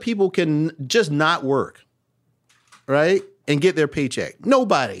many other people can just not work, right, and get their paycheck?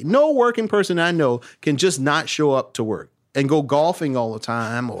 Nobody. No working person I know can just not show up to work and go golfing all the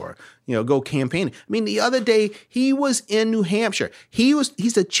time or, go campaigning. I mean, the other day he was in New Hampshire. He's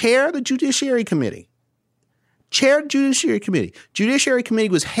the chair of the Judiciary Committee. Chair of the Judiciary Committee. Judiciary Committee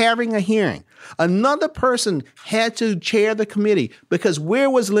was having a hearing. Another person had to chair the committee because where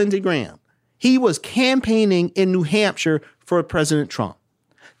was Lindsey Graham? He was campaigning in New Hampshire for President Trump.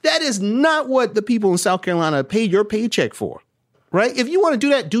 That is not what the people in South Carolina pay your paycheck for, right? If you want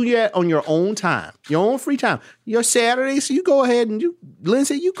to do that on your own time, your own free time. Your Saturdays, so you go ahead and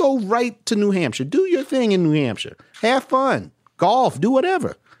Lindsay, you go right to New Hampshire. Do your thing in New Hampshire. Have fun. Golf. Do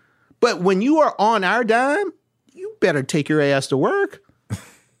whatever. But when you are on our dime, you better take your ass to work.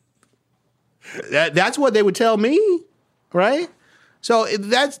 That's what they would tell me, right? So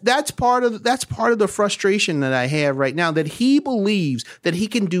that's part of the frustration that I have right now, that he believes that he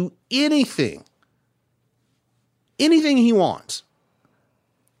can do anything he wants.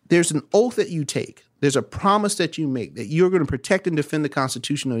 There's an oath that you take. There's a promise that you make that you're going to protect and defend the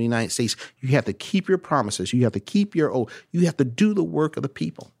Constitution of the United States. You have to keep your promises. You have to keep your oath. You have to do the work of the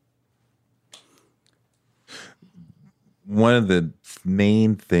people. One of the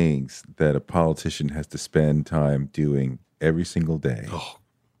main things that a politician has to spend time doing every single day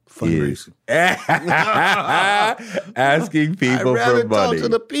is asking people for money. Talk to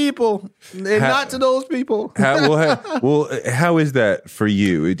the people and not to those people. How is that for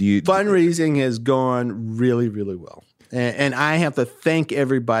you? Fundraising has gone really, really well. And I have to thank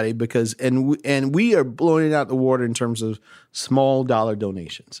everybody because we are blowing it out the water in terms of small dollar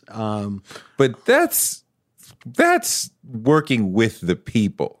donations. But that's working with the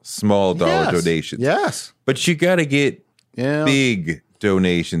people, small dollar donations. Yes. But you got to get big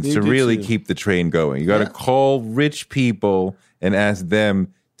donations to really keep the train going. You got to call rich people and ask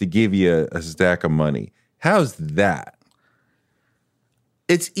them to give you a stack of money. How's that?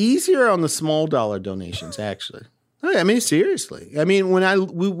 It's easier on the small dollar donations, actually. I mean, seriously. I mean, when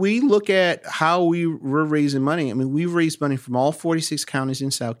we look at how we're raising money, I mean, we've raised money from all 46 counties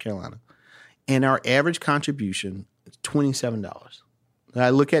in South Carolina, and our average contribution is $27.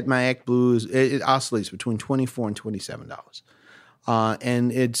 I look at my Act Blues; it oscillates between $24 and $27.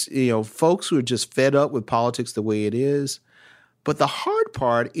 And it's, folks who are just fed up with politics the way it is. But the hard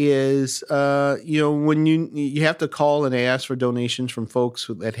part is, when you have to call and ask for donations from folks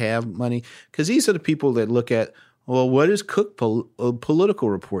that have money, because these are the people that look at, well, what is Cook political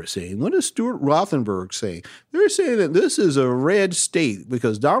report saying? What is Stuart Rothenberg saying? They're saying that this is a red state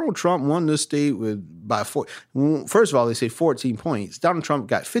because Donald Trump won this state by 4. First of all, they say 14 points. Donald Trump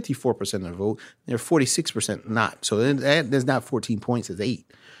got 54% of the vote. They're 46% not. So there's not 14 points, it's 8.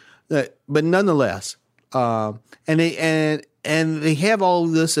 But nonetheless, and they have all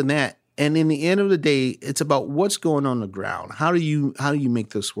this and that. And in the end of the day, it's about what's going on the ground. How do you make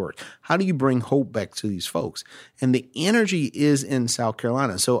this work? How do you bring hope back to these folks? And the energy is in South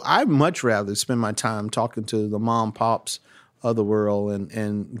Carolina. So I'd much rather spend my time talking to the mom pops of the world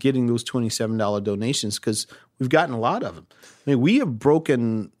and getting those $27 donations because we've gotten a lot of them. I mean, we have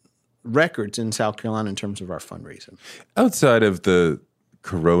broken records in South Carolina in terms of our fundraising. Outside of the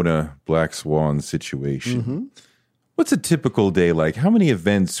Corona Black Swan situation, what's a typical day like? How many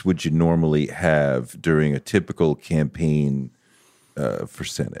events would you normally have during a typical campaign for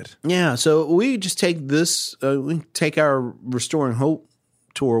Senate? Yeah, so we just take this, we take our Restoring Hope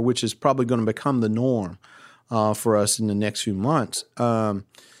tour, which is probably going to become the norm for us in the next few months.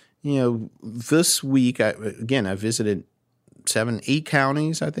 This week, I visited 7-8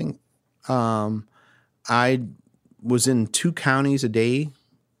 counties, I think. I was in 2 counties a day,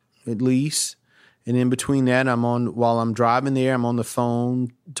 at least. And in between that, while I'm driving there, I'm on the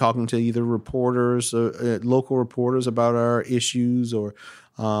phone talking to either reporters, local reporters about our issues or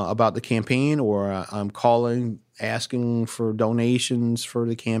about the campaign, or I'm calling, asking for donations for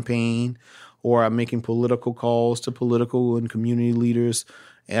the campaign, or I'm making political calls to political and community leaders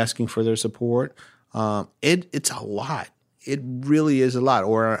asking for their support. It's a lot. It really is a lot.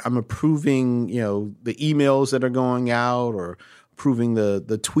 Or I'm approving, the emails that are going out or approving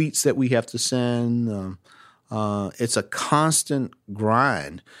the tweets that we have to send. It's a constant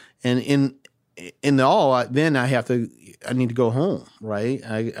grind. And in all, then I need to go home, right?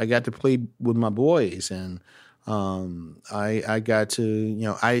 I got to play with my boys, and I got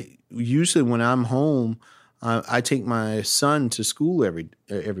to, I usually when I'm home, I take my son to school every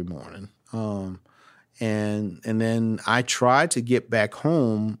morning. And then I try to get back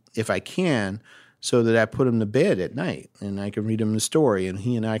home if I can, so that I put him to bed at night and I can read him the story, and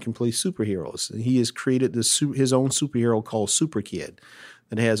he and I can play superheroes. And he has created his own superhero called Super Kid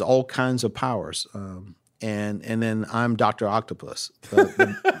that has all kinds of powers. And then I'm Dr. Octopus,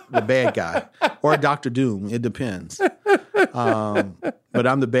 the bad guy, or Dr. Doom. It depends. But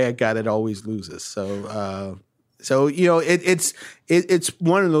I'm the bad guy that always loses. So it's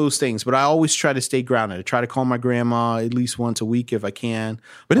one of those things, but I always try to stay grounded. I try to call my grandma at least once a week if I can.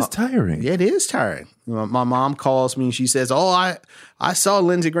 But it's tiring. Yeah, it is tiring. My mom calls me and she says, "Oh, I saw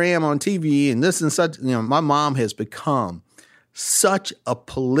Lindsey Graham on TV and this and such." My mom has become such a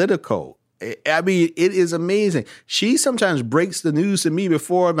political. I mean, it is amazing. She sometimes breaks the news to me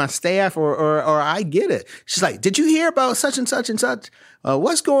before my staff or I get it. She's like, "Did you hear about such and such and such?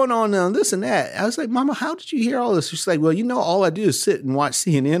 What's going on now? This and that." I was like, "Mama, how did you hear all this?" She's like, "Well, all I do is sit and watch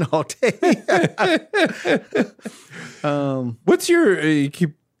CNN all day." What's you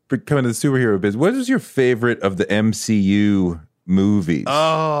keep coming to the superhero biz. What is your favorite of the MCU movies?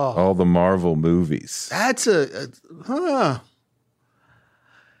 Oh, all the Marvel movies. That's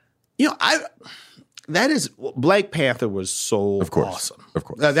Black Panther was so awesome. Of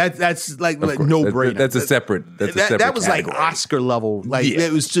course. That's like no brainer. That's a separate. That was category. like Oscar level. Like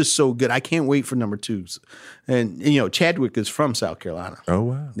it was just so good. I can't wait for number 2s. And Chadwick is from South Carolina. Oh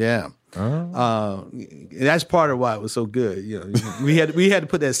wow. Yeah. Oh. That's part of why it was so good. We had to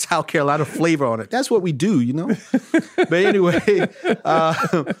put that South Carolina flavor on it. That's what we do, But anyway,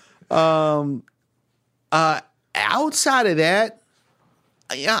 outside of that.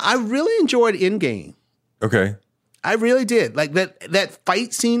 Yeah, I really enjoyed Endgame. Okay. I really did. Like that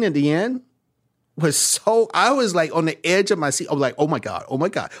fight scene at the end was so, I was like on the edge of my seat. I was like, oh my God.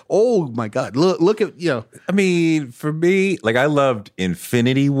 Look at, I mean, for me, like I loved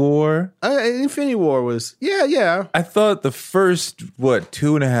Infinity War. Infinity War was, yeah. I thought the first,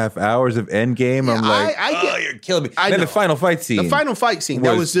 2.5 hours of Endgame, I'm like, you're killing me. Then the final fight scene.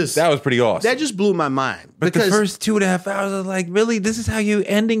 That was pretty awesome. That just blew my mind. But the first 2.5 hours, I was like, really? This is how you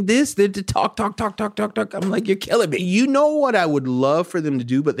ending this? They're to talk. I'm like, you're killing me. You know what I would love for them to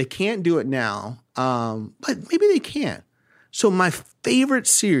do, but they can't do it now, But maybe they can. So my favorite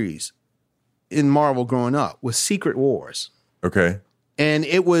series in Marvel growing up was Secret Wars. Okay. And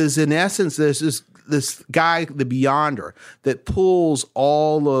it was, in essence, there's this guy, the Beyonder, that pulls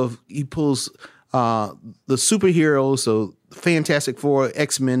the superheroes, so Fantastic Four,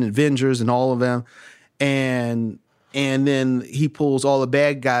 X-Men, Avengers, and all of them. And then he pulls all the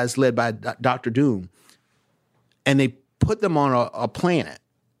bad guys led by Dr. Doom. And they put them on a planet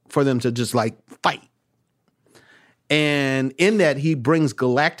for them to just like fight. And in that, he brings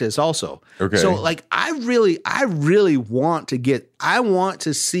Galactus also. Okay. So like, I really want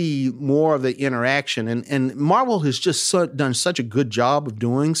to see more of the interaction. And Marvel has just done such a good job of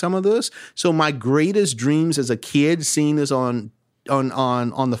doing some of this. So my greatest dreams as a kid, seeing this on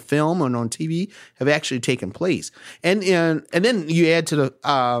the film and on TV, have actually taken place. And then you add to the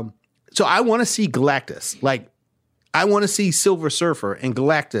so I want to see Galactus. Like, I want to see Silver Surfer and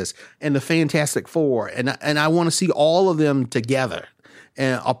Galactus and the Fantastic Four, and I want to see all of them together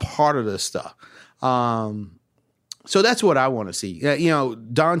and a part of this stuff. So that's what I want to see.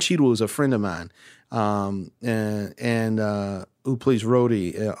 Don Cheadle is a friend of mine, and who plays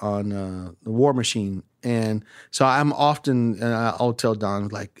Rhodey on the War Machine. And so I'm often, I'll tell Don,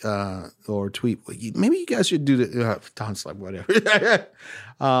 like, or tweet, maybe you guys should do that. Don's like, whatever.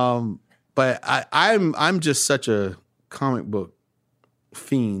 But I'm just such a comic book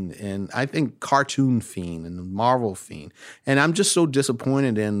fiend, and I think cartoon fiend and Marvel fiend. And I'm just so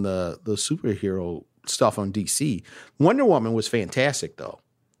disappointed in the superhero stuff on DC. Wonder Woman was fantastic, though.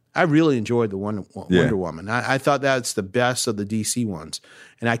 I really enjoyed the Wonder Woman. I thought that's the best of the DC ones,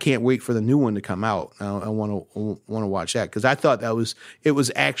 and I can't wait for the new one to come out. I want to watch that because I thought it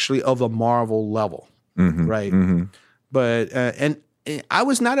was actually of a Marvel level, right? Mm-hmm. But and I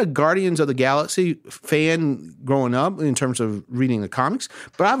was not a Guardians of the Galaxy fan growing up in terms of reading the comics,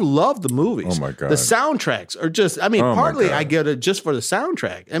 but I've loved the movies. Oh my God. The soundtracks are just, partly I get it just for the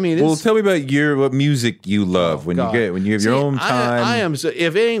soundtrack. I mean, well, tell me about what music you love when you have your own time. I am, so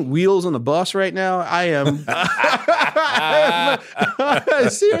if it ain't Wheels on the Bus right now, I am,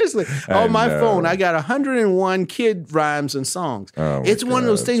 seriously, on my phone, I got 101 kid rhymes and songs. It's one of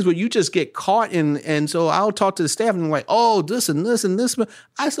those things where you just get caught in, and so I'll talk to the staff and I'm like, oh, this and this and this.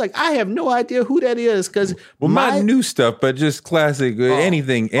 I was like, I have no idea who that is because not new stuff, but just classic,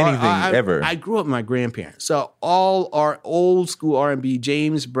 anything ever. I grew up with my grandparents, so all our old school R&B,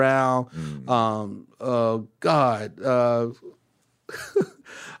 James Brown, some of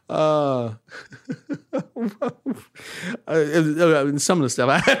the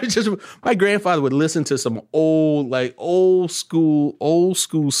stuff. My grandfather would listen to some old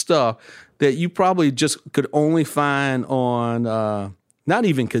school stuff that you probably just could only find on not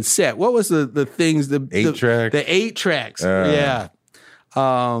even cassette. What was the things? The 8-track? The 8-tracks. Yeah.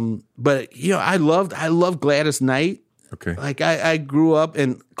 But I love Gladys Knight. Okay. Like I grew up,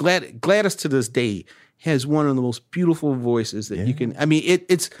 and Gladys to this day has one of the most beautiful voices that you can. I mean,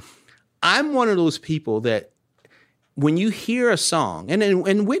 it's. I'm one of those people that when you hear a song,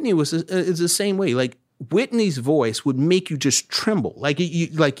 and Whitney is the same way. Like Whitney's voice would make you just tremble, like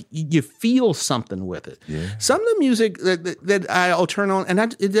you feel something with it. Yeah. Some of the music that I'll turn on, and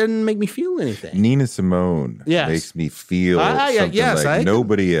it doesn't make me feel anything. Nina Simone makes me feel something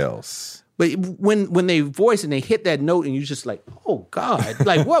nobody else. But when they voice and they hit that note, and you're just like, oh God,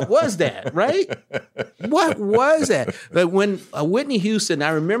 like what was that, right? What was that? But when Whitney Houston, I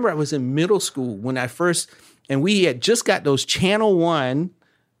remember I was in middle school when and we had just got those Channel 1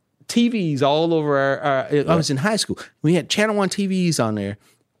 TVs all over I was in high school. We had Channel 1 TVs on there.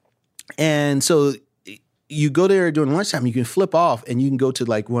 And so you go there during lunchtime, you can flip off and you can go to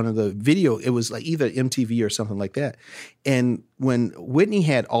like one of the video. It was like either MTV or something like that. And when Whitney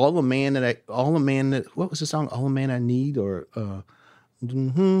had what was the song? All the Man I Need, or what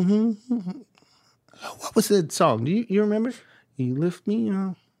was the song? Do you remember? You lift me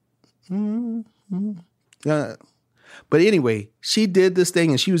up. But anyway, she did this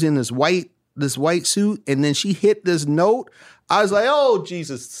thing, and she was in this white suit, and then she hit this note. I was like, "Oh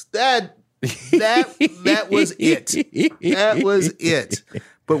Jesus, that was it. That was it."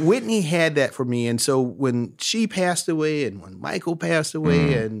 But Whitney had that for me, and so when she passed away, and when Michael passed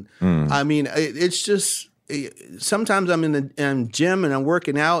away, I mean, it's just sometimes I'm in the gym and I'm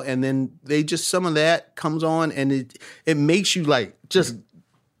working out, and then some of that comes on, and it makes you like just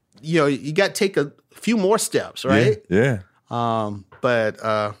you got to take a few more steps, right? Yeah. But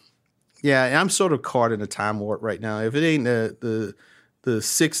I'm sort of caught in a time warp right now. If it ain't the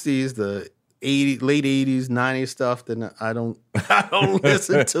 60s, the 80s, late 80s, 90s stuff, then I don't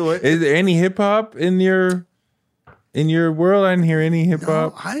listen to it. Is there any hip hop in your In your world, I didn't hear any hip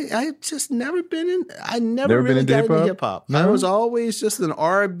hop. No, I just never been in. I never really got into hip hop. No? I was always just an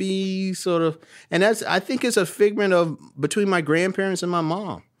R&B sort of, and I think it's a figment of between my grandparents and my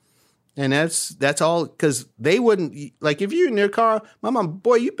mom, and that's all because they wouldn't like if you're in their car. My mom,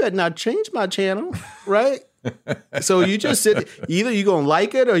 boy, you better not change my channel, right? So you just sit. Either you gonna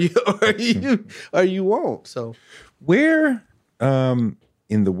like it or you won't. So where in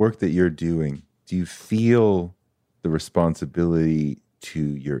the work that you're doing do you feel the responsibility to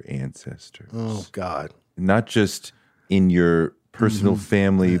your ancestors? Oh, God. Not just in your personal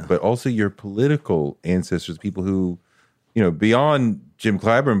family, but also your political ancestors, people who, beyond Jim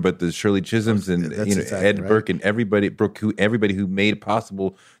Clyburn, but the Shirley Chisholms and exactly Ed Burke and everybody who made it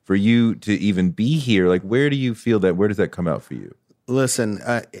possible for you to even be here. Like, where do you feel that? Where does that come out for you? Listen,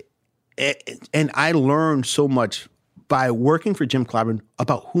 and I learned so much by working for Jim Clyburn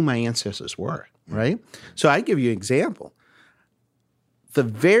about who my ancestors were. Right? So I give you an example. The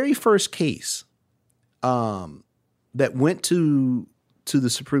very first case that went to the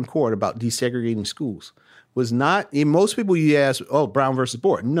Supreme Court about desegregating schools was not, in most people you ask, Brown versus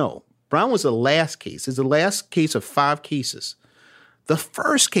Board. No, Brown was the last case. It's the last case of 5 cases. The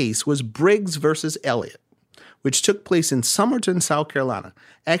first case was Briggs versus Elliott, which took place in Somerton, South Carolina.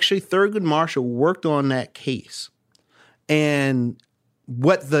 Actually, Thurgood Marshall worked on that case. And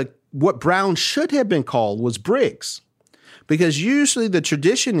what Brown should have been called was Briggs, because usually the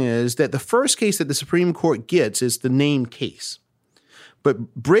tradition is that the first case that the Supreme Court gets is the named case.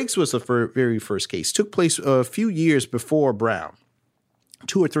 But Briggs was the very first case, took place a few years before Brown,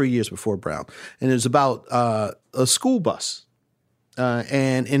 2 or 3 years before Brown. And it was about a school bus.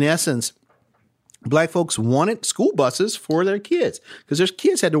 And in essence, Black folks wanted school buses for their kids because their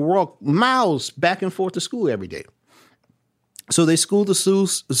kids had to walk miles back and forth to school every day. So they schooled the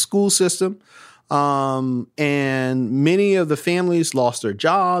school system, and many of the families lost their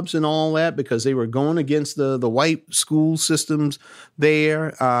jobs and all that because they were going against the white school systems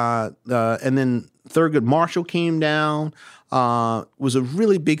there. And then Thurgood Marshall came down, was a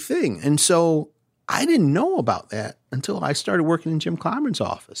really big thing. And so I didn't know about that until I started working in Jim Clyburn's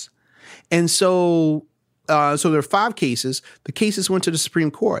office. And so there are 5 cases. The cases went to the Supreme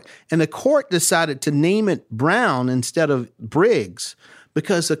Court, and the court decided to name it Brown instead of Briggs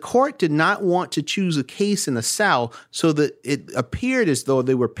because the court did not want to choose a case in the South so that it appeared as though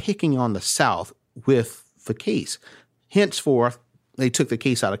they were picking on the South with the case. Henceforth, they took the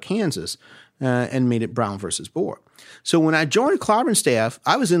case out of Kansas and made it Brown versus Board. So when I joined Clyburn's staff,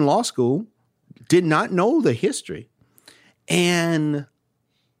 I was in law school, did not know the history, and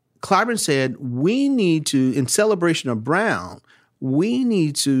Clyburn said, we need to, in celebration of Brown, we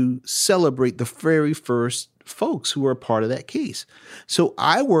need to celebrate the very first folks who were a part of that case. So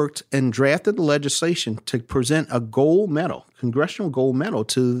I worked and drafted the legislation to present a gold medal, congressional gold medal,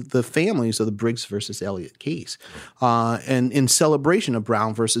 to the families of the Briggs versus Elliott case, and in celebration of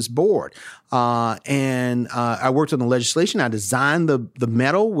Brown versus Board. And I worked on the legislation. I designed the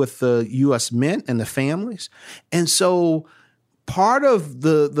medal with the U.S. Mint and the families. And so part of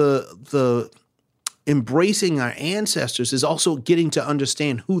the embracing our ancestors is also getting to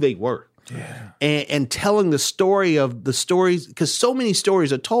understand who they were. Yeah. And telling the story of the stories, because so many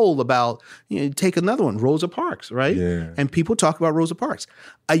stories are told about, take another one, Rosa Parks, right? Yeah. And people talk about Rosa Parks.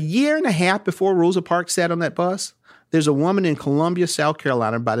 A year and a half before Rosa Parks sat on that bus, there's a woman in Columbia, South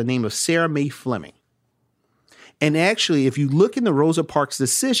Carolina by the name of Sarah Mae Fleming. And actually, if you look in the Rosa Parks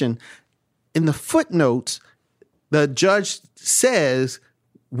decision, in the footnotes, the judge says,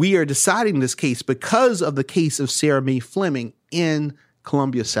 we are deciding this case because of the case of Sarah Mae Fleming in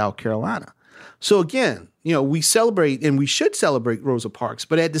Columbia, South Carolina. So again, we celebrate, and we should celebrate Rosa Parks,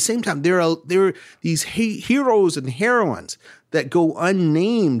 but at the same time, there are these heroes and heroines that go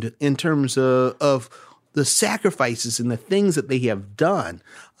unnamed in terms of the sacrifices and the things that they have done.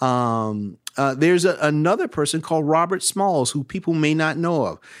 There's another person called Robert Smalls who people may not know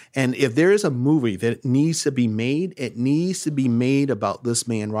of. And if there is a movie that needs to be made, it needs to be made about this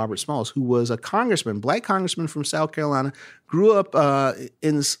man, Robert Smalls, who was a congressman, black congressman from South Carolina, grew up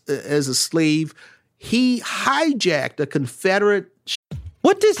as a slave. He hijacked a Confederate.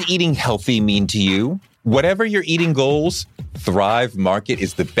 What does eating healthy mean to you? Whatever your eating goals, Thrive Market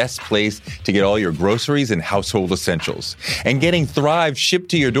is the best place to get all your groceries and household essentials. And getting Thrive shipped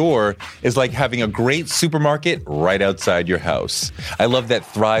to your door is like having a great supermarket right outside your house. I love that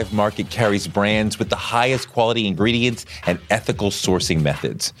Thrive Market carries brands with the highest quality ingredients and ethical sourcing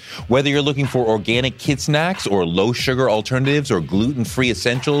methods. Whether you're looking for organic kid snacks or low-sugar alternatives or gluten-free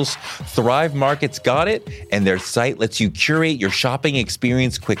essentials, Thrive Market's got it, and their site lets you curate your shopping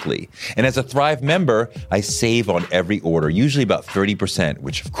experience quickly. And as a Thrive member, I save on every order, usually about 30%,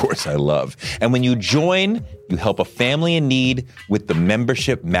 which of course I love. And when you join, you help a family in need with the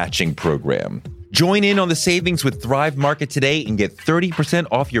membership matching program. Join in on the savings with Thrive Market today and get 30%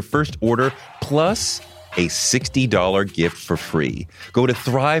 off your first order plus a $60 gift for free. Go to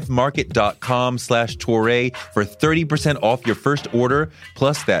thrivemarket.com/Toure for 30% off your first order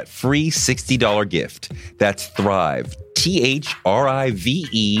plus that free $60 gift. That's Thrive,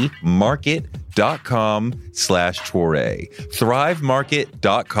 THRIVE market.com/Toure.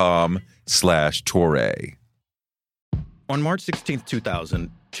 thrivemarket.com/Toure. On March 16,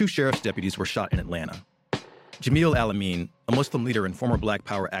 2000, 2 sheriff's deputies were shot in Atlanta. Jamil Al-Amin, a Muslim leader and former Black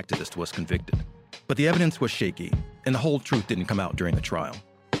Power activist, was convicted. But the evidence was shaky, and the whole truth didn't come out during the trial.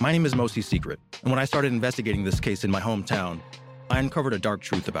 My name is Mosi Secret, and when I started investigating this case in my hometown, I uncovered a dark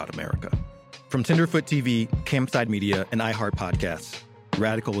truth about America. From Tenderfoot TV, Campside Media, and iHeart Podcasts,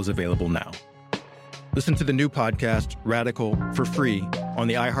 Radical is available now. Listen to the new podcast, Radical, for free on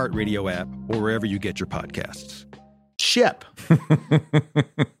the iHeart Radio app or wherever you get your podcasts. Ship.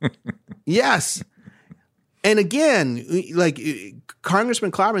 Yes. And again, like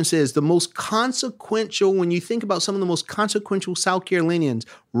Congressman Clyburn says, the most consequential, when you think about some of the most consequential South Carolinians,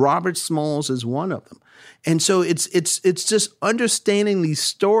 Robert Smalls is one of them. And so it's just understanding these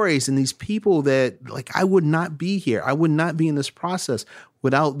stories and these people that, like, I would not be here. I would not be in this process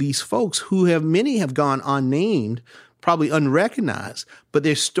without these folks who many have gone unnamed, probably unrecognized, but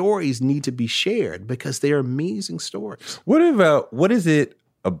their stories need to be shared because they're amazing stories. What is it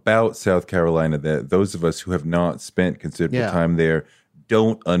about South Carolina that those of us who have not spent considerable time there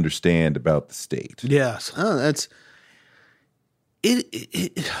don't understand about the state? Yes. That's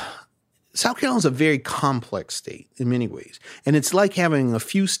it. South Carolina is a very complex state in many ways. And it's like having a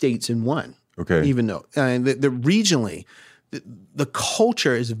few states in one. Okay. Even though regionally, the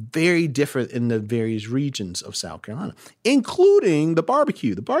culture is very different in the various regions of South Carolina, including the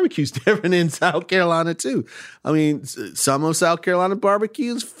barbecue. The barbecue is different in South Carolina, too. I mean, some of South Carolina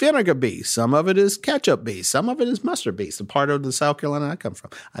barbecue is vinegar-based. Some of it is ketchup-based. Some of it is mustard-based, the part of the South Carolina I come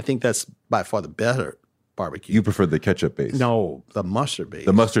from. I think that's by far the better barbecue. You prefer the ketchup-based? No, the mustard-based.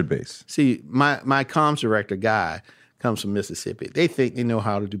 The mustard-based. See, my comms director guy comes from Mississippi. They think they know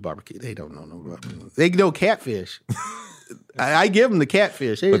how to do barbecue. They don't know no barbecue. They know catfish. I give them the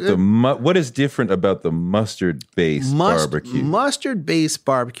catfish. But what is different about the mustard-based barbecue? Mustard-based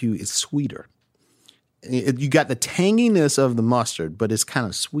barbecue is sweeter. You got the tanginess of the mustard, but it's kind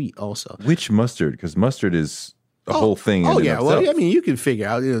of sweet also. Which mustard? Because mustard is a whole thing. Oh, yeah. Well, I mean, you can figure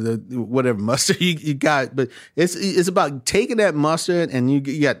out whatever mustard you got, but it's about taking that mustard and you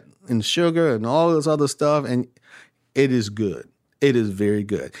got and sugar and all this other stuff, and it is good. It is very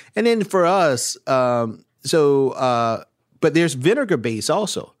good. And then for us, but there's vinegar base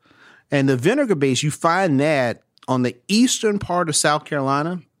also. And the vinegar base, you find that on the eastern part of South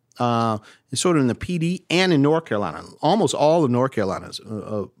Carolina, it's sort of in the PD and in North Carolina. Almost all of North Carolina is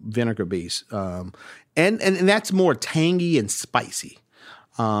vinegar base. And that's more tangy and spicy.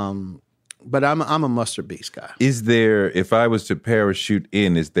 But I'm a mustard based guy. Is there, if I was to parachute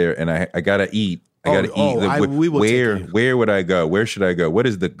in, and I gotta eat, where would I go? Where should I go? What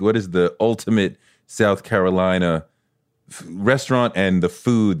is the ultimate South Carolina restaurant and the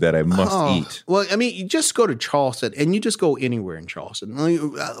food that I must eat? Well, I mean, you just go to Charleston, and you just go anywhere in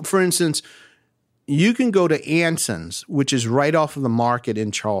Charleston. For instance, you can go to Anson's, which is right off of the market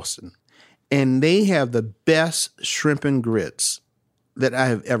in Charleston, and they have the best shrimp and grits that I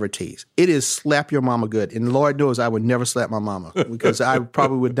have ever tasted. It is slap your mama good. And Lord knows I would never slap my mama because I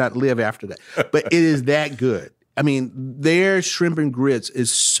probably would not live after that. But it is that good. I mean, their shrimp and grits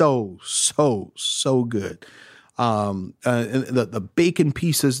is so good. The bacon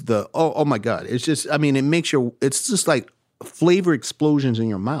pieces, oh my God. It's just, I mean, it's just like flavor explosions in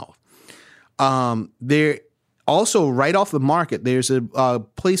your mouth. There also right off the market, there's a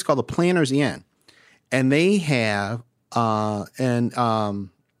place called the Planter's Inn, and they have the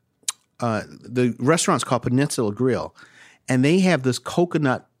restaurant's called Peninsula Grill, and they have this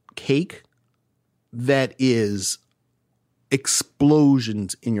coconut cake that is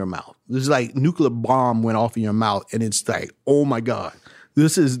explosions in your mouth. This is like nuclear bomb went off in your mouth, and it's like, oh my God,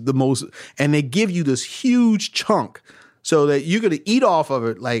 this is the most. And they give you this huge chunk so that you're going to eat off of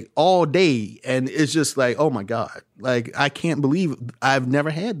it like all day. And it's just like, oh my God, like I can't believe I've never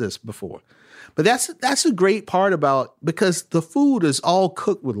had this before. But that's a great part about, because the food is all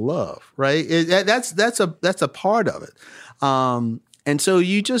cooked with love, right? That's a part of it. And so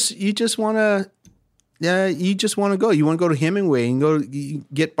you just want to, you just want to go. You want to go to Hemingway and go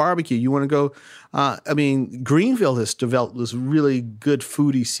get barbecue. You want to go. Greenville has developed this really good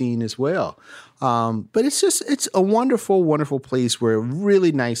foodie scene as well. But it's a wonderful, wonderful place where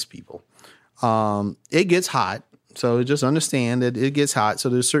really nice people. It gets hot, so just understand that it gets hot. So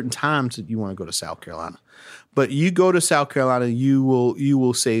there's certain times that you want to go to South Carolina. But you go to South Carolina, you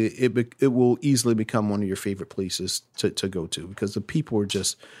will say it will easily become one of your favorite places to go to, because the people are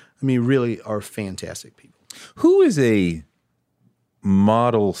just, really are fantastic people. Who is a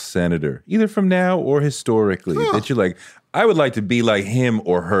model senator, either from now or historically, that you're like, I would like to be like him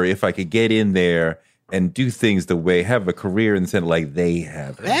or her if I could get in there and do things have a career in the Senate like they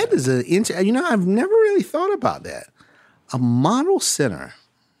have? That is I've never really thought about that. A model senator.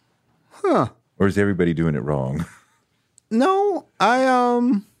 Huh. Or is everybody doing it wrong? No, I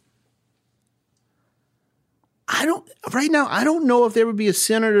don't know if there would be a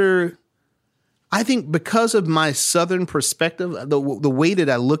senator. I think because of my Southern perspective, the way that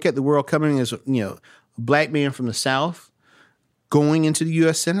I look at the world, coming as, a black man from the South going into the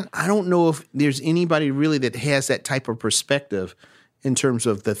U.S. Senate, I don't know if there's anybody really that has that type of perspective in terms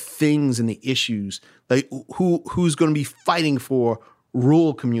of the things and the issues, like who's going to be fighting for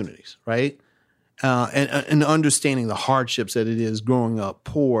rural communities, right? And understanding the hardships that it is growing up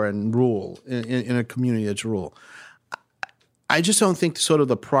poor and rural in a community that's rural. I just don't think sort of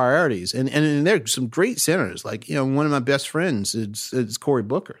the priorities. And there are some great senators. Like, one of my best friends is Cory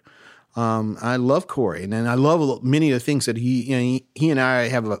Booker. I love Cory, and I love many of the things that he and I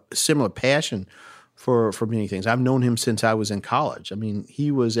have a similar passion for many things. I've known him since I was in college. He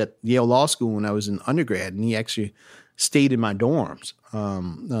was at Yale Law School when I was in undergrad, and he actually stayed in my dorms.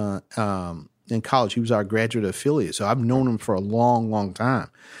 In college, he was our graduate affiliate, so I've known him for a long, long time,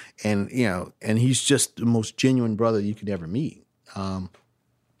 and he's just the most genuine brother you could ever meet. And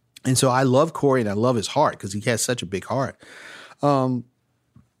so I love Cory, and I love his heart because he has such a big heart.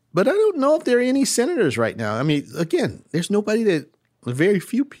 But I don't know if there are any senators right now. Again, there's very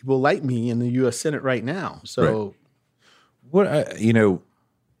few people like me in the U.S. Senate right now. So, right.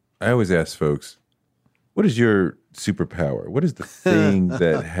 I always ask folks, what is your superpower? What is the thing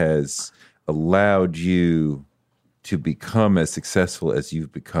that has allowed you to become as successful as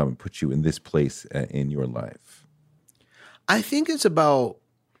you've become and put you in this place in your life? I think it's about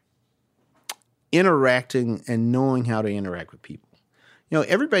interacting and knowing how to interact with people.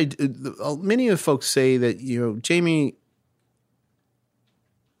 Everybody, many of the folks say that, Jaime,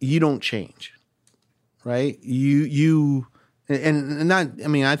 you don't change, right?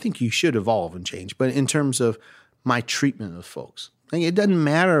 I think you should evolve and change, but in terms of my treatment of folks, it doesn't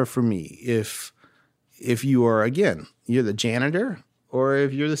matter for me if you are, again, you're the janitor or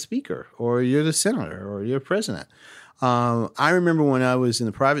if you're the speaker or you're the senator or you're president. I remember when I was in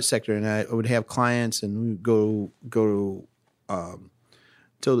the private sector and I would have clients and we would go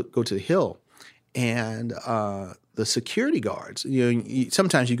to the Hill, and the security guards.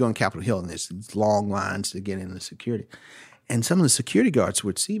 Sometimes you go on Capitol Hill and there's these long lines to get in the security, and some of the security guards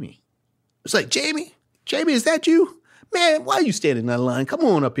would see me. It's like, Jaime, is that you? Man, why are you standing in that line? Come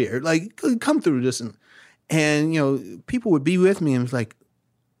on up here, like come through this, and people would be with me and it's like,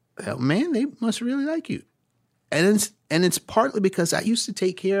 oh, man, they must really like you, and it's partly because I used to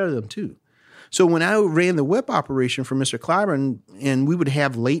take care of them too. So when I ran the whip operation for Mr. Clyburn and we would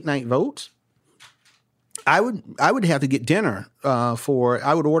have late night votes, I would have to get dinner I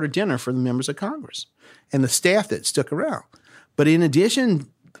would order dinner for the members of Congress and the staff that stuck around. But in addition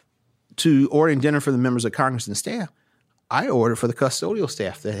to ordering dinner for the members of Congress and the staff, I ordered for the custodial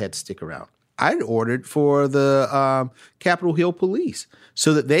staff that had to stick around. I'd ordered for the Capitol Hill police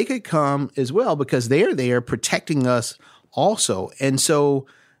so that they could come as well, because they're there protecting us also. And so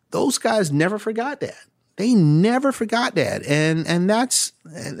those guys never forgot that. They never forgot that. And that's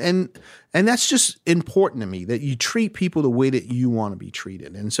just important to me, that you treat people the way that you want to be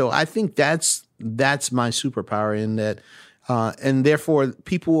treated. And so I think that's my superpower, in that and therefore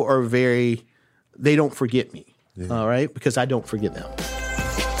people are they don't forget me. Yeah. All right? Because I don't forget them.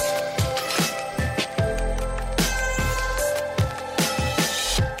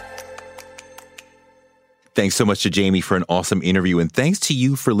 Thanks so much to Jaime for an awesome interview, and thanks to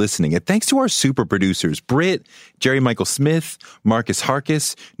you for listening. And thanks to our super producers, Britt, Jerry Michael Smith, Marcus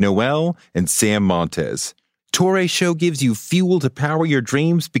Harkis, Noel, and Sam Montez. Torre Show gives you fuel to power your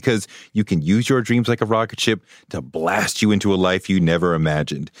dreams because you can use your dreams like a rocket ship to blast you into a life you never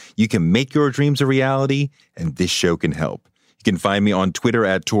imagined. You can make your dreams a reality, and this show can help. You can find me on Twitter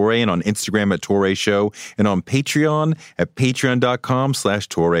at Torre and on Instagram at Torre Show and on Patreon at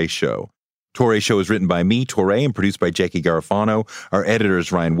patreon.com/Torre Show. Torre Show is written by me, Torre, and produced by Jackie Garofano. Our editor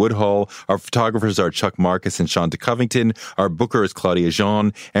is Ryan Woodhull. Our photographers are Chuck Marcus and Shonda Covington. Our booker is Claudia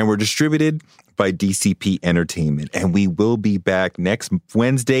Jean. And we're distributed by DCP Entertainment. And we will be back next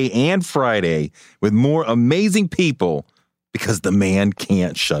Wednesday and Friday with more amazing people because the man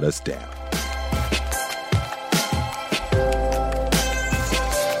can't shut us down.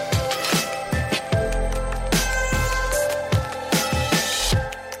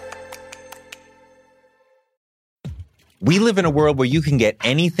 We live in a world where you can get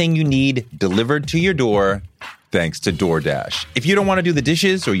anything you need delivered to your door thanks to DoorDash. If you don't want to do the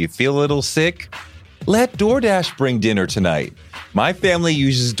dishes or you feel a little sick, let DoorDash bring dinner tonight. My family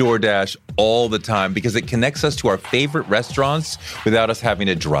uses DoorDash all the time because it connects us to our favorite restaurants without us having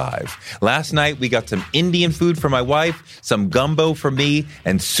to drive. Last night, we got some Indian food for my wife, some gumbo for me,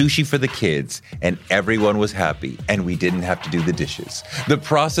 and sushi for the kids. And everyone was happy, and we didn't have to do the dishes. The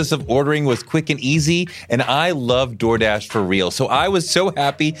process of ordering was quick and easy, and I love DoorDash for real. So I was so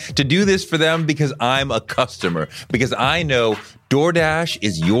happy to do this for them because I'm a customer, because I know DoorDash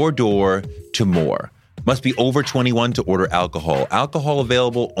is your door to more. Must be over 21 to order alcohol. Alcohol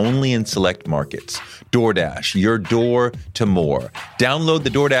available only in select markets. DoorDash, your door to more. Download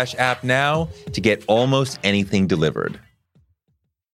the DoorDash app now to get almost anything delivered.